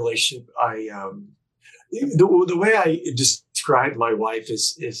great relationship. The way I describe my wife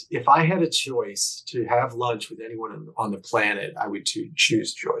is if I had a choice to have lunch with anyone on the planet, I would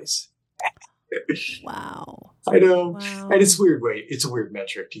choose Joyce. Wow. I know. Wow. And it's weird way. It's a weird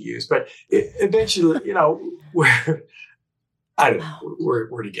metric to use, but eventually, we're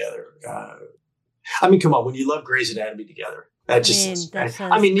together. Come on, when you love Grey's Anatomy together, that just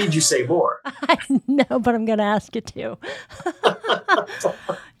need you say more? I know, but I'm going to ask you to.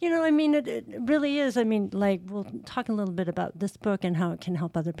 It really is. We'll talk a little bit about this book and how it can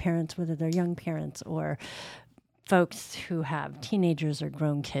help other parents, whether they're young parents or folks who have teenagers or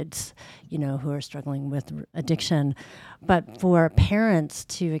grown kids, who are struggling with addiction. But for parents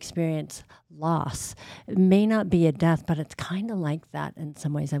to experience loss, it may not be a death, but it's kind of like that in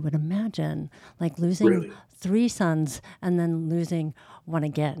some ways, I would imagine, like losing 3 sons and then losing one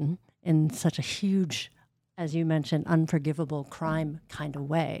again in such a huge, as you mentioned, unforgivable crime kind of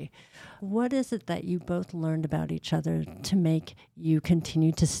way. What is it that you both learned about each other to make you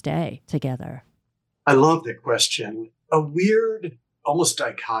continue to stay together? I love that question. A weird, almost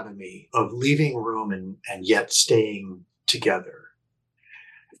dichotomy of leaving room and yet staying together.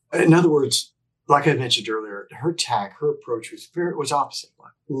 In other words, like I mentioned earlier, her approach was opposite,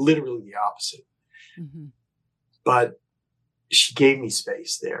 literally the opposite. Mm-hmm. But she gave me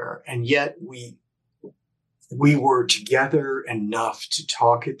space there, and yet we were together enough to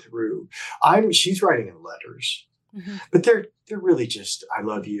talk it through. She's writing in letters, but they're really just, I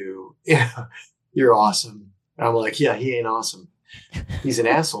love you. Yeah. You're awesome. And I'm like, yeah, he ain't awesome. He's an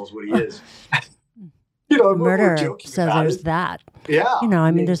asshole is what he is. Murder. So there's that. Yeah.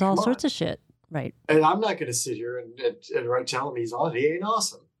 There's all sorts of shit. Right. And I'm not going to sit here and tell him he's awesome. He ain't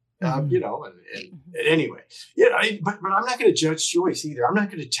awesome. Anyway, but I'm not going to judge Joyce either. I'm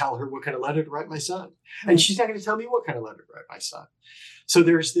not going to tell her what kind of letter to write my son. Right. And she's not going to tell me what kind of letter to write my son. So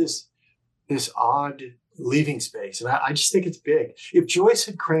there's this odd leaving space. And I just think it's big. If Joyce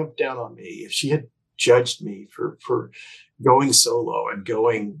had cramped down on me, if she had judged me for going solo and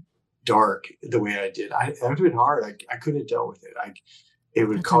going dark the way I did, that would have been hard. I couldn't have dealt with it. It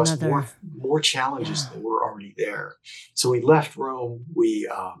would cause more challenges than were already there. So we left Rome. We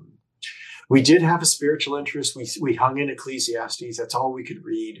did have a spiritual interest. We hung in Ecclesiastes. That's all we could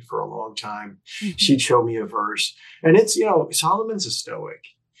read for a long time. Mm-hmm. She'd show me a verse. And it's, Solomon's a Stoic.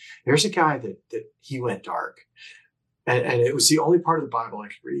 There's a guy that he went dark, and it was the only part of the Bible I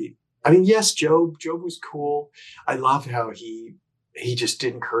could read. Yes, Job was cool. I love how he just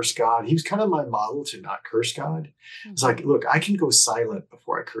didn't curse God. He was kind of my model to not curse God. Mm-hmm. It's like, look, I can go silent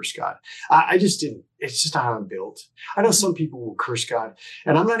before I curse God. I just didn't. It's just not how I'm built. I know some people will curse God,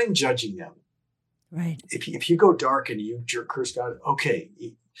 and I'm not even judging them. Right. If you go dark and you curse God, okay,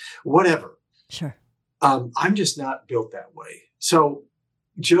 whatever. Sure. I'm just not built that way. So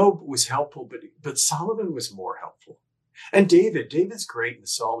Job was helpful, but Solomon was more helpful. And David's great in the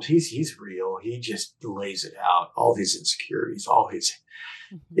Psalms. He's real. He just lays it out, all his insecurities, all his,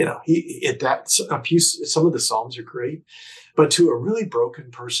 some of the Psalms are great, but to a really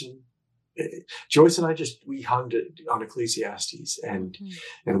broken person, Joyce and I we hung on Ecclesiastes and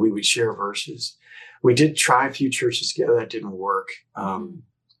we would share verses. We did try a few churches together. That didn't work.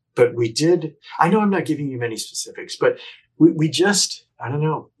 But we did, I know I'm not giving you many specifics, but we just, I don't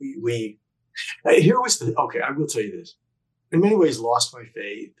know. I will tell you this. in many ways lost my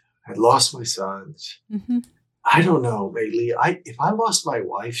faith. I lost my sons. Mm-hmm. I don't know, lately. If I lost my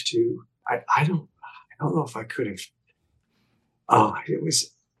wife too, I don't know if I could have. Oh, it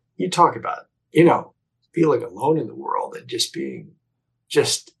was, you talk about, feeling alone in the world and just being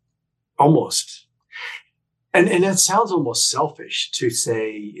just almost, and that sounds almost selfish to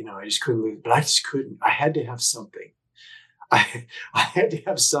say, I just couldn't lose, but I just couldn't. I had to have something. I had to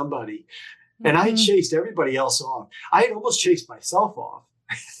have somebody. And I chased everybody else off. I had almost chased myself off.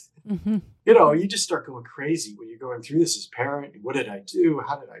 Mm-hmm. You just start going crazy when you're going through this as a parent. What did I do?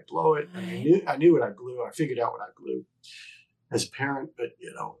 How did I blow it? I knew what I blew. I figured out what I blew as a parent. But,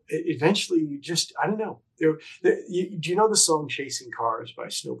 eventually you just, I don't know. Do you know the song Chasing Cars by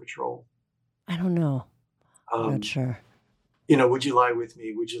Snow Patrol? I don't know. I'm not sure. Would you lie with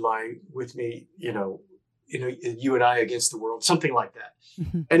me? Would you lie with me? You and I against the world, something like that.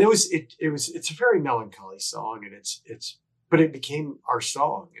 Mm-hmm. And it's a very melancholy song, and but it became our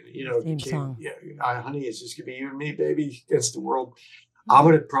song. And, song. Yeah, honey, it's just gonna be you and me, baby, against the world. Mm-hmm. I'm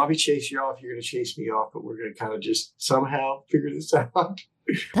gonna probably chase you off. You're gonna chase me off, but we're gonna kind of just somehow figure this out.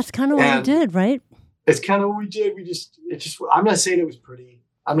 That's kind of what you did, right? It's kind of what we did. I'm not saying it was pretty.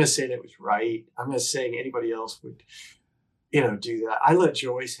 I'm not saying it was right. I'm not saying anybody else would, do that. I let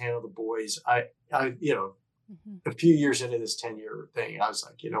Joyce handle the boys. A few years into this 10-year thing, I was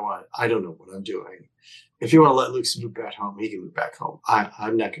like, you know what? I don't know what I'm doing. If you want to let Luke move back home, he can move back home.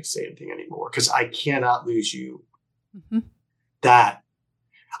 I'm not going to say anything anymore because I cannot lose you. Mm-hmm. That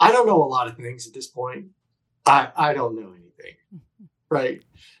I don't know a lot of things at this point. I don't know anything, right?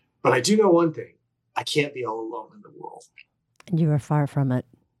 But I do know one thing. I can't be all alone in the world. And you are far from it.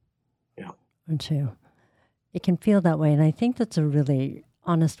 Yeah. Aren't you? It can feel that way. And I think that's a really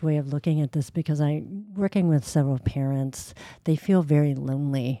honest way of looking at this because working with several parents, they feel very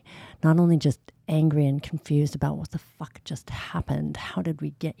lonely, not only just angry and confused about what the fuck just happened, how did we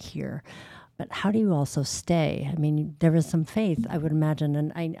get here, but how do you also stay? I mean, there is some faith, I would imagine,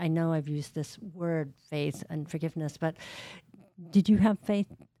 and I know I've used this word, faith and forgiveness, but did you have faith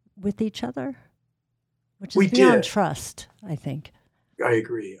with each other? Which is beyond trust, I think. I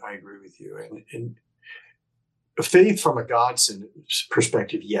agree with you. And faith from a God's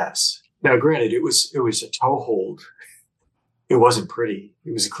perspective, yes. Now, granted, it was a toehold. It wasn't pretty.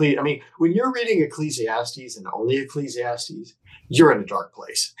 It was when you're reading Ecclesiastes and only Ecclesiastes, you're in a dark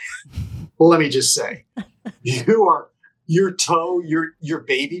place. Well, let me just say, your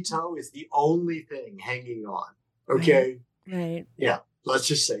baby toe is the only thing hanging on. Okay. Right. Yeah. Let's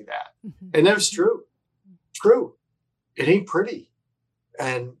just say that. Mm-hmm. And that's true. True. It ain't pretty.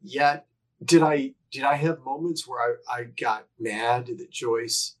 And yet, did I have moments where I got mad that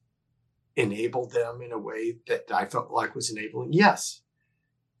Joyce enabled them in a way that I felt like was enabling? Yes.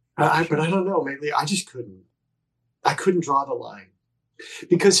 But I don't know. Maybe I just couldn't. I couldn't draw the line.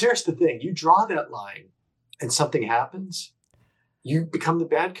 Because here's the thing. You draw that line and something happens, you become the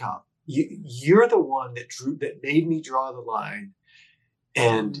bad cop. You're the one that made me draw the line,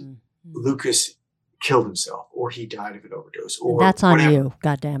 and Lucas killed himself, or he died of an overdose, or and that's on whatever. you.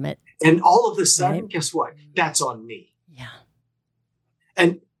 God damn it! And all of a sudden, right? Guess what? That's on me. Yeah.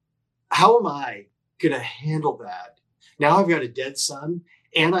 And how am I going to handle that? Now I've got a dead son,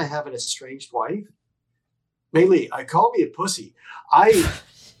 and I have an estranged wife. Maylee, I call me a pussy. I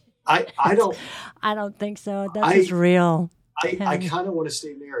don't. I don't think so. That's real. I kind of want to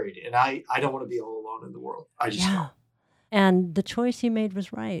stay married, and I don't want to be all alone in the world. I just don't. And the choice you made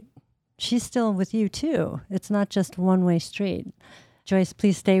was right. She's still with you too. It's not just one-way street. Joyce,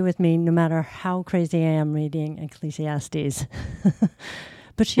 please stay with me no matter how crazy I am reading Ecclesiastes.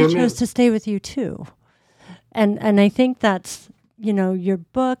 But she chose to stay with you too. And I think that's, your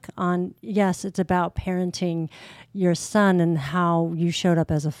book on, yes, it's about parenting your son and how you showed up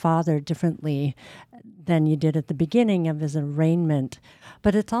as a father differently than you did at the beginning of his arraignment.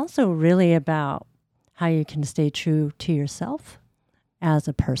 But it's also really about how you can stay true to yourself as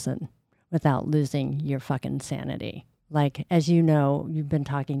a person without losing your fucking sanity. Like, as you know, you've been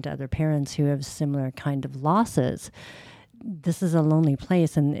talking to other parents who have similar kind of losses. This is a lonely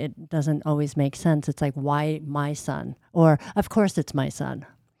place, and it doesn't always make sense. It's like, why my son? Or, of course, it's my son.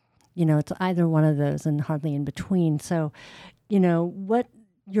 It's either one of those and hardly in between. So, what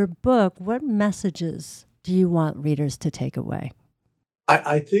messages do you want readers to take away?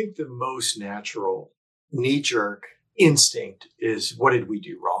 I think the most natural knee-jerk instinct is, what did we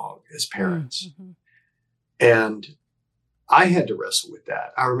do wrong as parents? Mm-hmm. And I had to wrestle with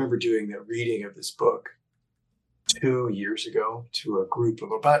that. I remember doing the reading of this book 2 years ago to a group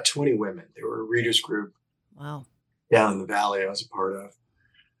of about 20 women. They were a readers group. Wow. Down in the valley I was a part of.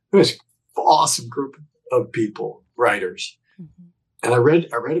 It was an awesome group of people, writers. Mm-hmm. And I read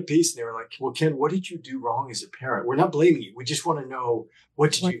a piece and they were like, well, Ken, what did you do wrong as a parent? We're not blaming you. We just want to know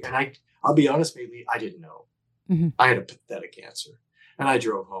what did you, and I'll be honest, maybe I didn't know. Mm-hmm. I had a pathetic answer. And I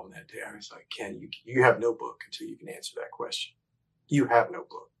drove home that day. I was like, Ken, you have no book until you can answer that question. You have no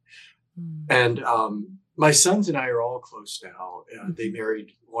book. Mm-hmm. And my sons and I are all close now. Mm-hmm. They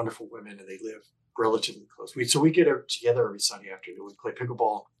married wonderful women and they live relatively close. So we get together every Sunday afternoon. We play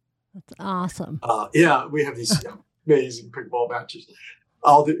pickleball. That's awesome. Yeah, we have these amazing pickleball matches.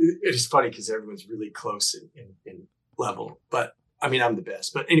 It is funny because everyone's really close in level, but I mean, I'm the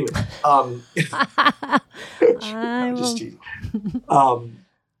best. But anyway, I'm just teasing.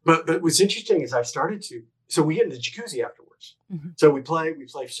 But what's interesting is I started to. So we get in the jacuzzi afterwards. Mm-hmm. So we play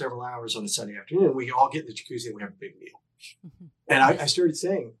for several hours on a Sunday afternoon, and we all get in the jacuzzi and we have a big meal. Mm-hmm. And I started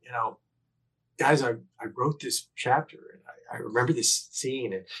saying, guys, I wrote this chapter, and I remember this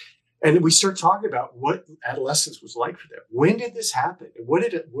scene, and we start talking about what adolescence was like for them. When did this happen? What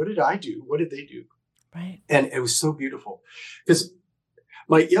did I do? What did they do? Right. And it was so beautiful because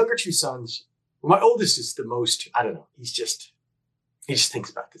my younger two sons, my oldest is the most, I don't know, he just thinks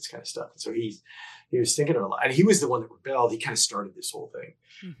about this kind of stuff. And so he was thinking a lot, and he was the one that rebelled. He kind of started this whole thing.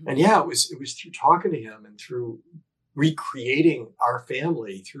 Mm-hmm. And yeah, it was through talking to him and through recreating our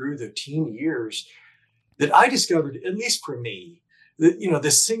family through the teen years that I discovered, at least for me, that,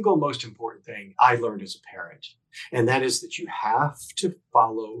 the single most important thing I learned as a parent, and that is that you have to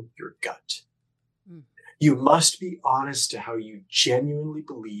follow your gut. Mm. You must be honest to how you genuinely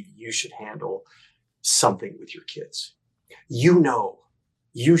believe you should handle something with your kids.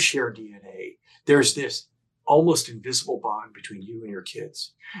 You share DNA. There's this almost invisible bond between you and your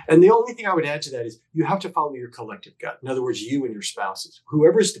kids. And the only thing I would add to that is you have to follow your collective gut. In other words, you and your spouses,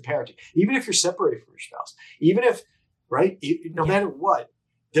 whoever's the parenting, even if you're separated from your spouse, even if, right, no matter what,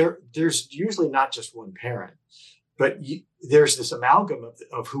 there's usually not just one parent, but there's this amalgam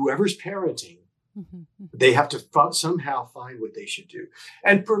of whoever's parenting. Mm-hmm. They have to somehow find what they should do.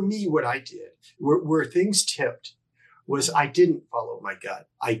 And for me, what I did, where things tipped, was I didn't follow my gut.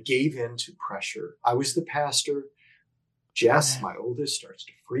 I gave in to pressure. I was the pastor. Jess, my oldest, starts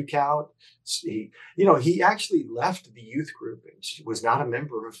to freak out. He actually left the youth group and was not a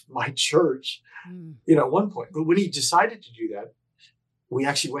member of my church, at one point. But when he decided to do that, we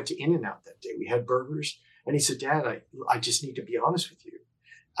actually went to In-N-Out that day. We had burgers. And he said, Dad, I just need to be honest with you.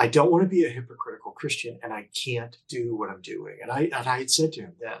 I don't want to be a hypocritical Christian, and I can't do what I'm doing. And I had said to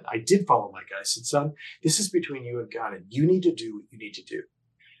him then, I did follow my gut. I said, son, this is between you and God, and you need to do what you need to do.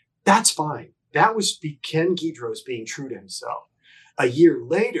 That's fine. That was Ken Guidros being true to himself. A year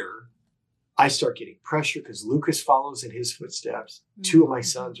later, I start getting pressure because Lucas follows in his footsteps. Mm-hmm. Two of my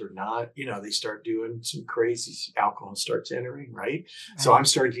sons are not, they start doing some crazy, alcohol starts entering, right? So I'm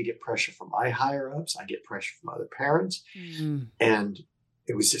starting to get pressure from my higher ups. I get pressure from other parents. Mm-hmm. And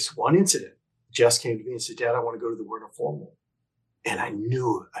it was this one incident. Jess came to me and said, Dad, I want to go to the Word Formal. And I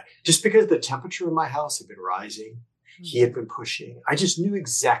knew, just because the temperature in my house had been rising, mm-hmm. he had been pushing. I just knew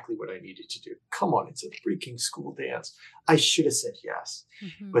exactly what I needed to do. Come on, it's a freaking school dance. I should have said yes.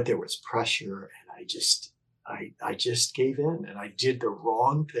 Mm-hmm. But there was pressure, and I just gave in, and I did the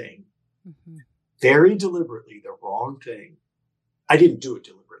wrong thing. Mm-hmm. Very deliberately, the wrong thing. I didn't do it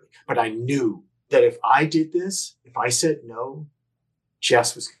deliberately, but I knew that if I did this, if I said no,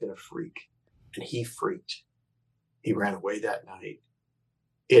 Jess was going to freak, and he freaked. He ran away that night,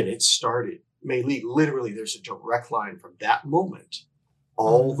 and it started. Maylee, literally, there's a direct line from that moment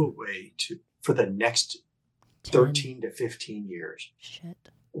all the way for the next 13 to 15 years.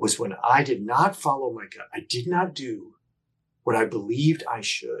 Was when I did not follow my gut. I did not do what I believed I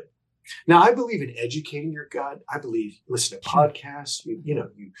should. Now, I believe in educating your gut. I believe listen to podcasts.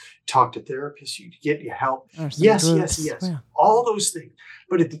 You talk to therapists. You get your help. Yes. Yeah. All those things.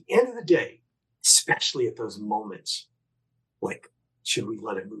 But at the end of the day, especially at those moments, like, should we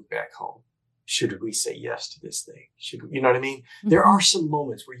let it move back home? Should we say yes to this thing? You know what I mean? Mm-hmm. There are some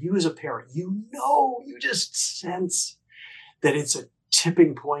moments where you as a parent, you just sense that it's a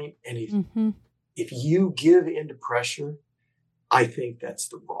tipping point. And if you give into pressure, I think that's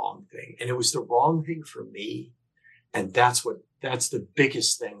the wrong thing. And it was the wrong thing for me. And that's the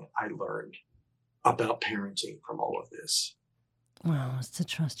biggest thing I learned about parenting from all of this. Wow, it's to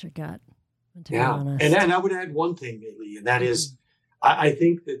trust your gut. Yeah. And I would add one thing, Maylee, and that is, I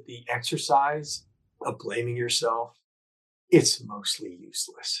think that the exercise of blaming yourself, it's mostly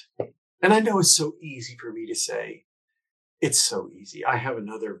useless. And I know it's so easy for me to say. It's so easy. I have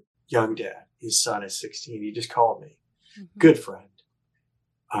another young dad. His son is 16. He just called me. Mm-hmm. Good friend.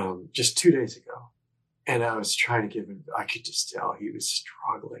 Just 2 days ago. And I was trying to give him, I could just tell he was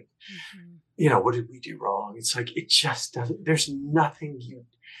struggling. Mm-hmm. What did we do wrong? It's like, it just doesn't, there's nothing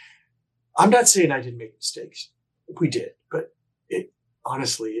I'm not saying I didn't make mistakes. We did, but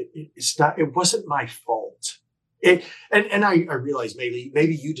honestly, it's not, it wasn't my fault. And I realize maybe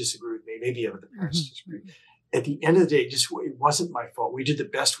you disagree with me. Maybe other parents disagree. At the end of the day, it wasn't my fault. We did the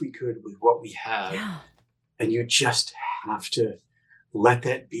best we could with what we had. Yeah. And you just have to let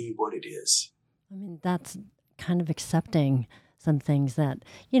that be what it is. I mean, that's kind of accepting some things that,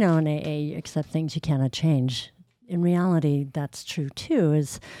 in AA, accept things you cannot change. In reality, that's true too,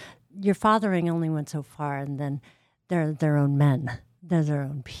 is your fathering only went so far, and then they're their own men. They're their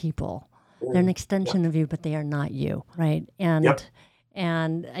own people. They're an extension of you, but they are not you, right?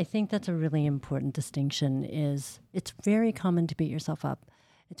 And I think that's a really important distinction. Is it's very common to beat yourself up.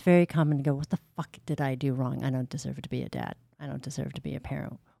 It's very common to go, what the fuck did I do wrong? I don't deserve to be a dad. I don't deserve to be a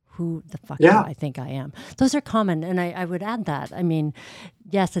parent. Who the fuck do I think I am? Those are common, and I would add that. I mean,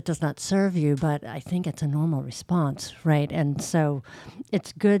 yes, it does not serve you, but I think it's a normal response, right? And so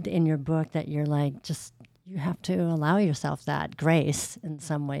it's good in your book that you're like, you have to allow yourself that grace in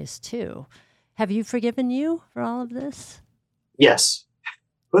some ways too. Have you forgiven you for all of this? Yes.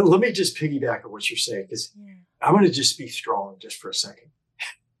 But let me just piggyback on what you're saying, because I want to just be strong just for a second.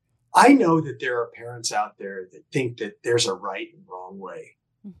 I know that there are parents out there that think that there's a right and wrong way.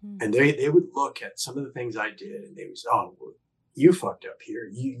 Mm-hmm. And they would look at some of the things I did and they would say, oh, well, you fucked up here.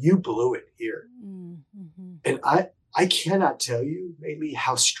 You blew it here. Mm-hmm. And I cannot tell you maybe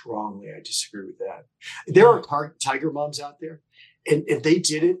how strongly I disagree with that. There are tiger moms out there. And if they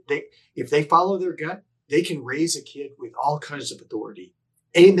did it, if they follow their gut, they can raise a kid with all kinds of authority.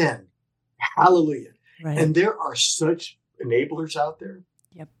 Amen. Hallelujah. Right. And there are such enablers out there.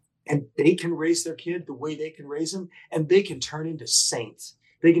 Yep. And they can raise their kid the way they can raise them, and they can turn into saints.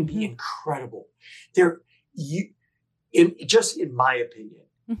 They can be incredible. Just in my opinion,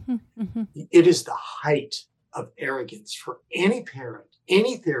 it is the height of arrogance for any parent,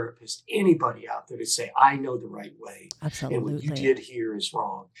 any therapist, anybody out there to say, I know the right way. Absolutely. And what you did here is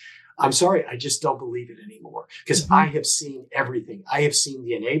wrong. I'm sorry, I just don't believe it anymore, because I have seen everything. I have seen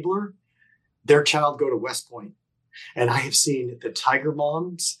the enabler, their child go to West Point, and I have seen the tiger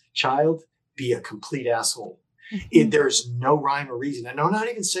mom's child be a complete asshole. There's no rhyme or reason. And I'm not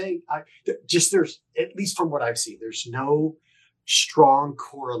even saying, there's, at least from what I've seen, there's no strong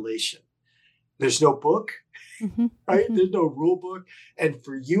correlation. There's no book, right? There's no rule book. And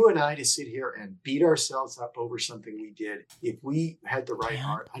for you and I to sit here and beat ourselves up over something we did, if we had the right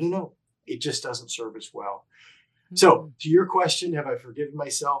heart, I don't know, it just doesn't serve us well. So to your question, have I forgiven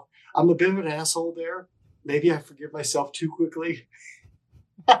myself? I'm a bit of an asshole there. Maybe I forgive myself too quickly,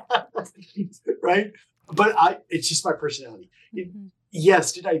 right? But it's just my personality.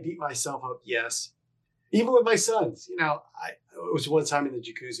 Yes. Did I beat myself up? Yes. Even with my sons, it was one time in the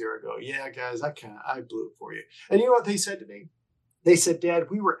jacuzzi ago. Yeah, guys, I blew it for you. And you know what they said to me? They said, Dad,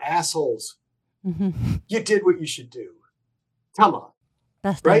 we were assholes. You did what you should do. Come on.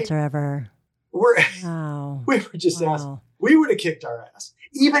 Best answer ever. We were just assholes. We would have kicked our ass.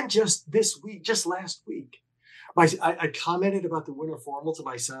 Even just this week, just last week. I commented about the winter formal to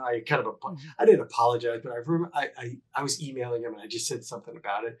my son. I didn't apologize, but I was emailing him and I just said something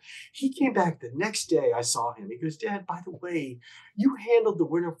about it. He came back the next day. I saw him. He goes, Dad, by the way, you handled the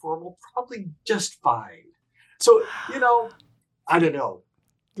winter formal probably just fine. So, I don't know.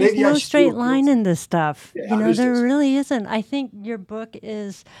 There's no straight line in this stuff. Yeah, there really isn't. I think your book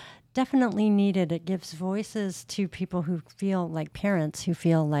is definitely needed. It gives voices to people who feel like parents who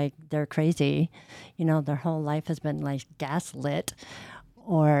feel like they're crazy. Their whole life has been like gaslit,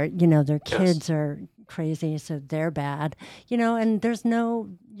 or, their kids are crazy, so they're bad.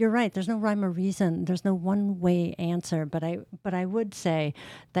 And you're right, there's no rhyme or reason. There's no one way answer. But I would say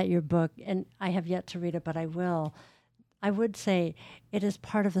that your book, and I have yet to read it, but I will. I would say it is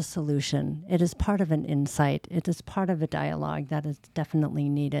part of a solution. It is part of an insight. It is part of a dialogue that is definitely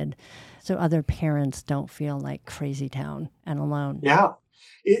needed, so other parents don't feel like crazy town and alone. Yeah.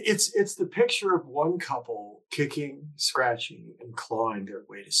 It's the picture of one couple kicking, scratching, and clawing their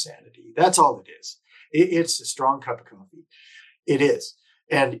way to sanity. That's all it is. It's a strong cup of coffee. It is.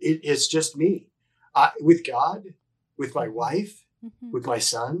 And it's just me. With God, with my wife, with my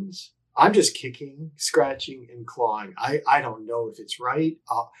sons, I'm just kicking, scratching, and clawing. I don't know if it's right.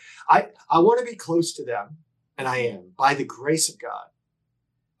 I want to be close to them, and I am, by the grace of God.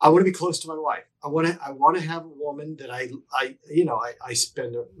 I want to be close to my wife. I want to have a woman that I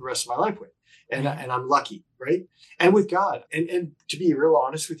spend the rest of my life with, and I'm lucky, right? And with God, and to be real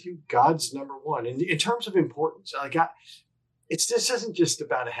honest with you, God's number one. And in terms of importance, this isn't just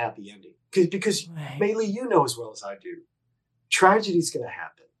about a happy ending. Because Right. Maylee, you know as well as I do, tragedy is going to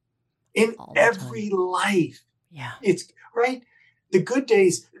happen in All the every time. life. Yeah. It's right. The good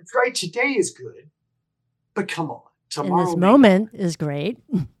days, right? Today is good, but come on, And tomorrow. this may moment not. is great.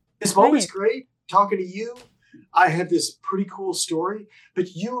 This moment's Right. great. Talking to you, I have this pretty cool story,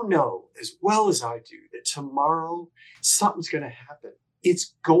 but you know as well as I do that tomorrow something's going to happen.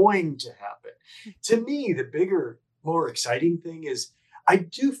 It's going to happen. To me, the bigger, more exciting thing is I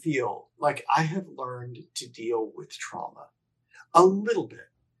do feel like I have learned to deal with trauma a little bit.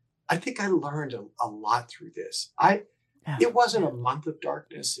 I think I learned a lot through this. Yeah. It wasn't Yeah. a month of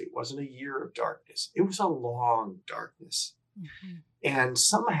darkness. It wasn't a year of darkness. It was a long darkness. Mhm. And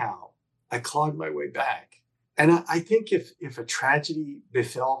somehow I clawed my way back. And I think if a tragedy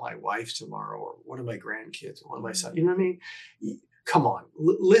befell my wife tomorrow, or one of my grandkids, or one of my sons, you know what I mean? Come on,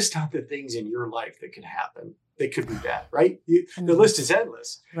 list out the things in your life that could happen that could be bad, right? The list is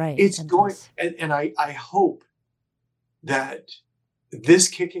endless. Right. It's going, endless. and I hope that this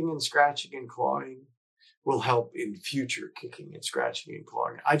kicking and scratching and clawing will help in future kicking and scratching and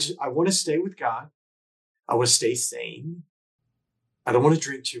clawing. I want to stay with God. I want to stay sane. I don't want to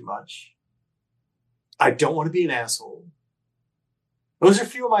drink too much. I don't want to be an asshole. Those are a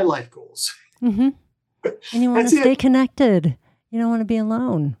few of my life goals. Mm-hmm. And you want That's to stay it. connected. You don't want to be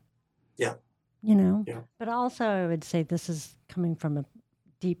alone. Yeah. You know? Yeah. But also, I would say this is coming from a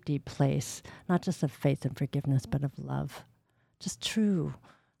deep, deep place, not just of faith and forgiveness, but of love, just true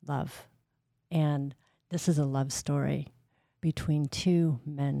love. And this is a love story between two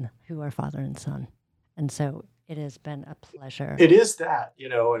men who are father and son. And so it has been a pleasure. It is that,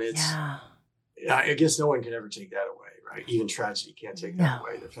 and it's, Yeah. I guess no one can ever take that away, right? Even tragedy can't take that No.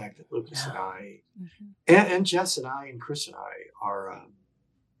 away. The fact that Lucas and I, Mhm. and Jess and I, and Chris and I are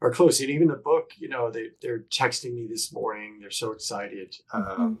close. And even the book, they're texting me this morning. They're so excited.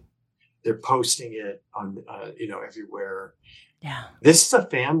 Mhm. They're posting it on, everywhere. Yeah. This is a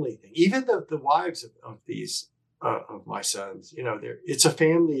family thing. Even the wives of these of my sons, it's a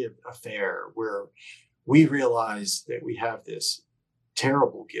family affair where we realize that we have this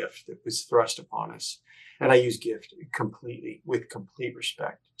terrible gift that was thrust upon us. And I use gift completely with complete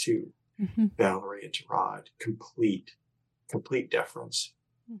respect to Mm-hmm. Valerie and to Rod, complete deference.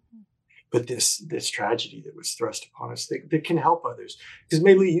 Mm-hmm. But this tragedy that was thrust upon us that can help others. Because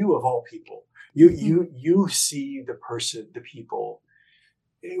Maylee, you of all people, you see the people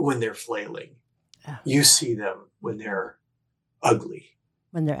when they're flailing. Yeah. You see them when they're ugly.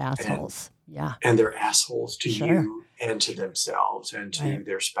 When they're assholes. Yeah. And they're assholes to Sure. you and to themselves and to Right.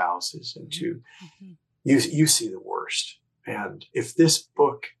 their spouses and to Mhm. you see the worst. And if this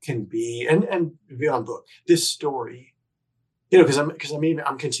book can be and beyond book, this story, because I'm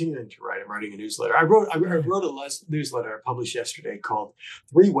continuing to write. I'm writing a newsletter. I wrote a newsletter I published yesterday called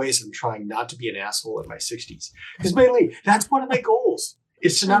 3 Ways I'm Trying Not to Be an Asshole in My 60s. Because mainly that's one of my goals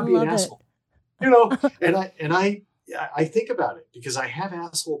is to not be an asshole. And I think about it because I have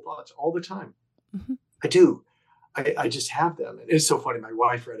asshole thoughts all the time. Mhm. I do. I just have them. And it's so funny. My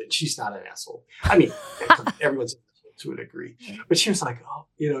wife read it. And she's not an asshole. I mean, everyone's to a degree. But she was like, oh,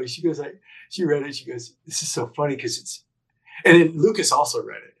 she goes, she read it. She goes, this is so funny because it's, and then Lucas also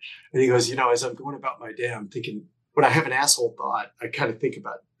read it. And he goes, as I'm going about my day, I'm thinking, when I have an asshole thought, I kind of think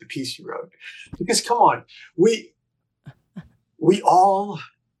about the piece you wrote. Because come on, we all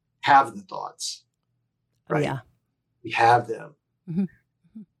have the thoughts, right? Oh, yeah. We have them. Mm-hmm.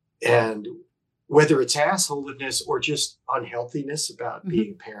 And whether it's assholeness or just unhealthiness about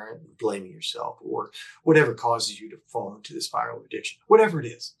being a parent and blaming yourself or whatever causes you to fall into this viral addiction, whatever it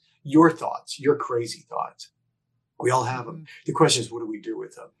is, your thoughts, your crazy thoughts, we all have them. The question is, what do we do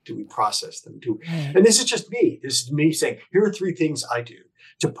with them? Do we process them? And this is just me. This is me saying, here are 3 things I do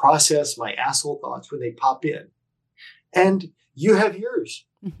to process my asshole thoughts when they pop in. And you have yours.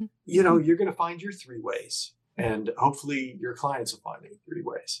 Mm-hmm. You're going to find your 3 ways. And hopefully your clients will find their 3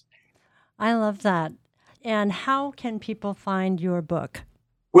 ways. I love that. And how can people find your book?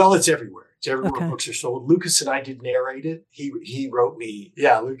 Well, it's everywhere. It's everywhere books are sold. Lucas and I did narrate it. He wrote me.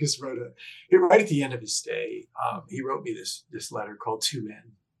 Yeah, Lucas wrote right at the end of his stay. He wrote me this letter called 2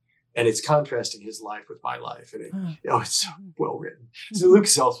 Men, and it's contrasting his life with my life. And it's so well written. So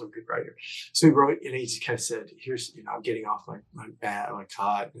Lucas is also a good writer. So he wrote, and he just kind of said, "Here's, I'm getting off my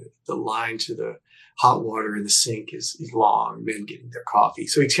cot. The line to the hot water in the sink is long. Men getting their coffee."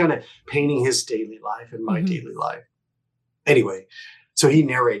 So he's kind of painting his daily life and my daily life. Anyway, so he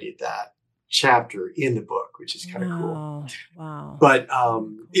narrated that chapter in the book, which is kind of cool. Wow. But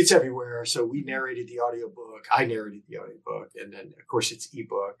it's everywhere. So we narrated the audiobook. I narrated the audiobook. And then, of course, it's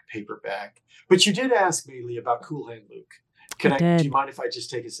ebook, paperback. But you did ask Maylee about Cool Hand Luke. Do you mind if I just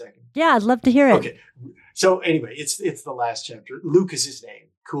take a second? Yeah, I'd love to hear it. Okay. So anyway, it's the last chapter. Luke is his name.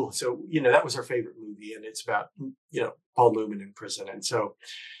 Cool. So, that was our favorite movie, and it's about, Paul Newman in prison. And so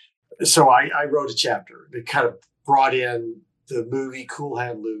I wrote a chapter that kind of brought in the movie Cool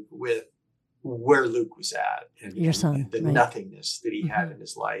Hand Luke with where Luke was at and your son, and the right. nothingness that he had in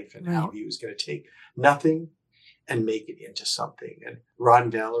his life, and how he was going to take nothing and make it into something. And Rod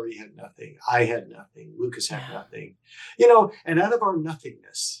and Valerie had nothing. I had nothing. Lucas had nothing. And out of our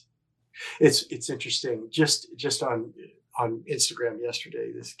nothingness, it's interesting. Just on Instagram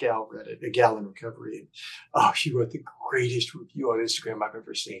yesterday, this gal read it, a gal in recovery, and she wrote the greatest review on Instagram I've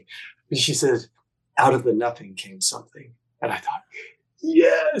ever seen. And she says, "Out of the nothing came something." And I thought,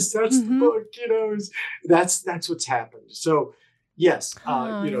 yes, that's the book. That's what's happened. So yes,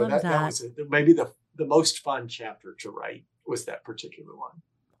 that was maybe the most fun chapter to write was that particular one.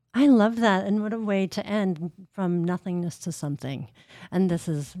 I love that. And what a way to end, from nothingness to something. And this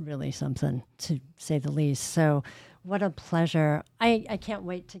is really something, to say the least. So what a pleasure. I can't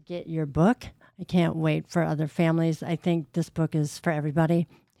wait to get your book. I can't wait for other families. I think this book is for everybody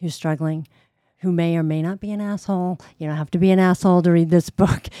who's struggling, who may or may not be an asshole. You don't have to be an asshole to read this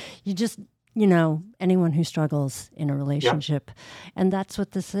book. You just, anyone who struggles in a relationship. Yeah. And that's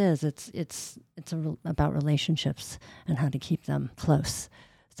what this is. It's about relationships and how to keep them close.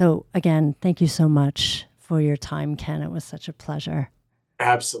 So again, thank you so much for your time, Ken. It was such a pleasure.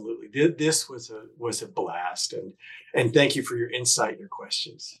 Absolutely. This was a blast. And thank you for your insight and your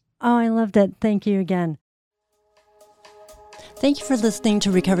questions. Oh, I loved it. Thank you again. Thank you for listening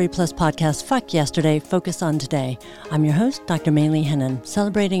to Recovery Plus Podcast, Fuck Yesterday, Focus on Today. I'm your host, Dr. Maylee Hennon,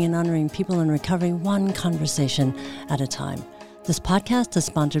 celebrating and honoring people in recovery one conversation at a time. This podcast is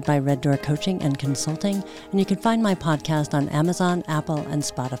sponsored by Red Door Coaching and Consulting, and you can find my podcast on Amazon, Apple, and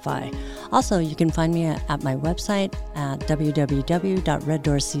Spotify. Also, you can find me at my website at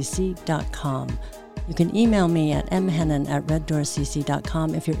www.reddoorcc.com. You can email me at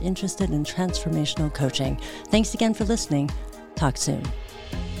mhennon@reddoorcc.com if you're interested in transformational coaching. Thanks again for listening. Talk soon.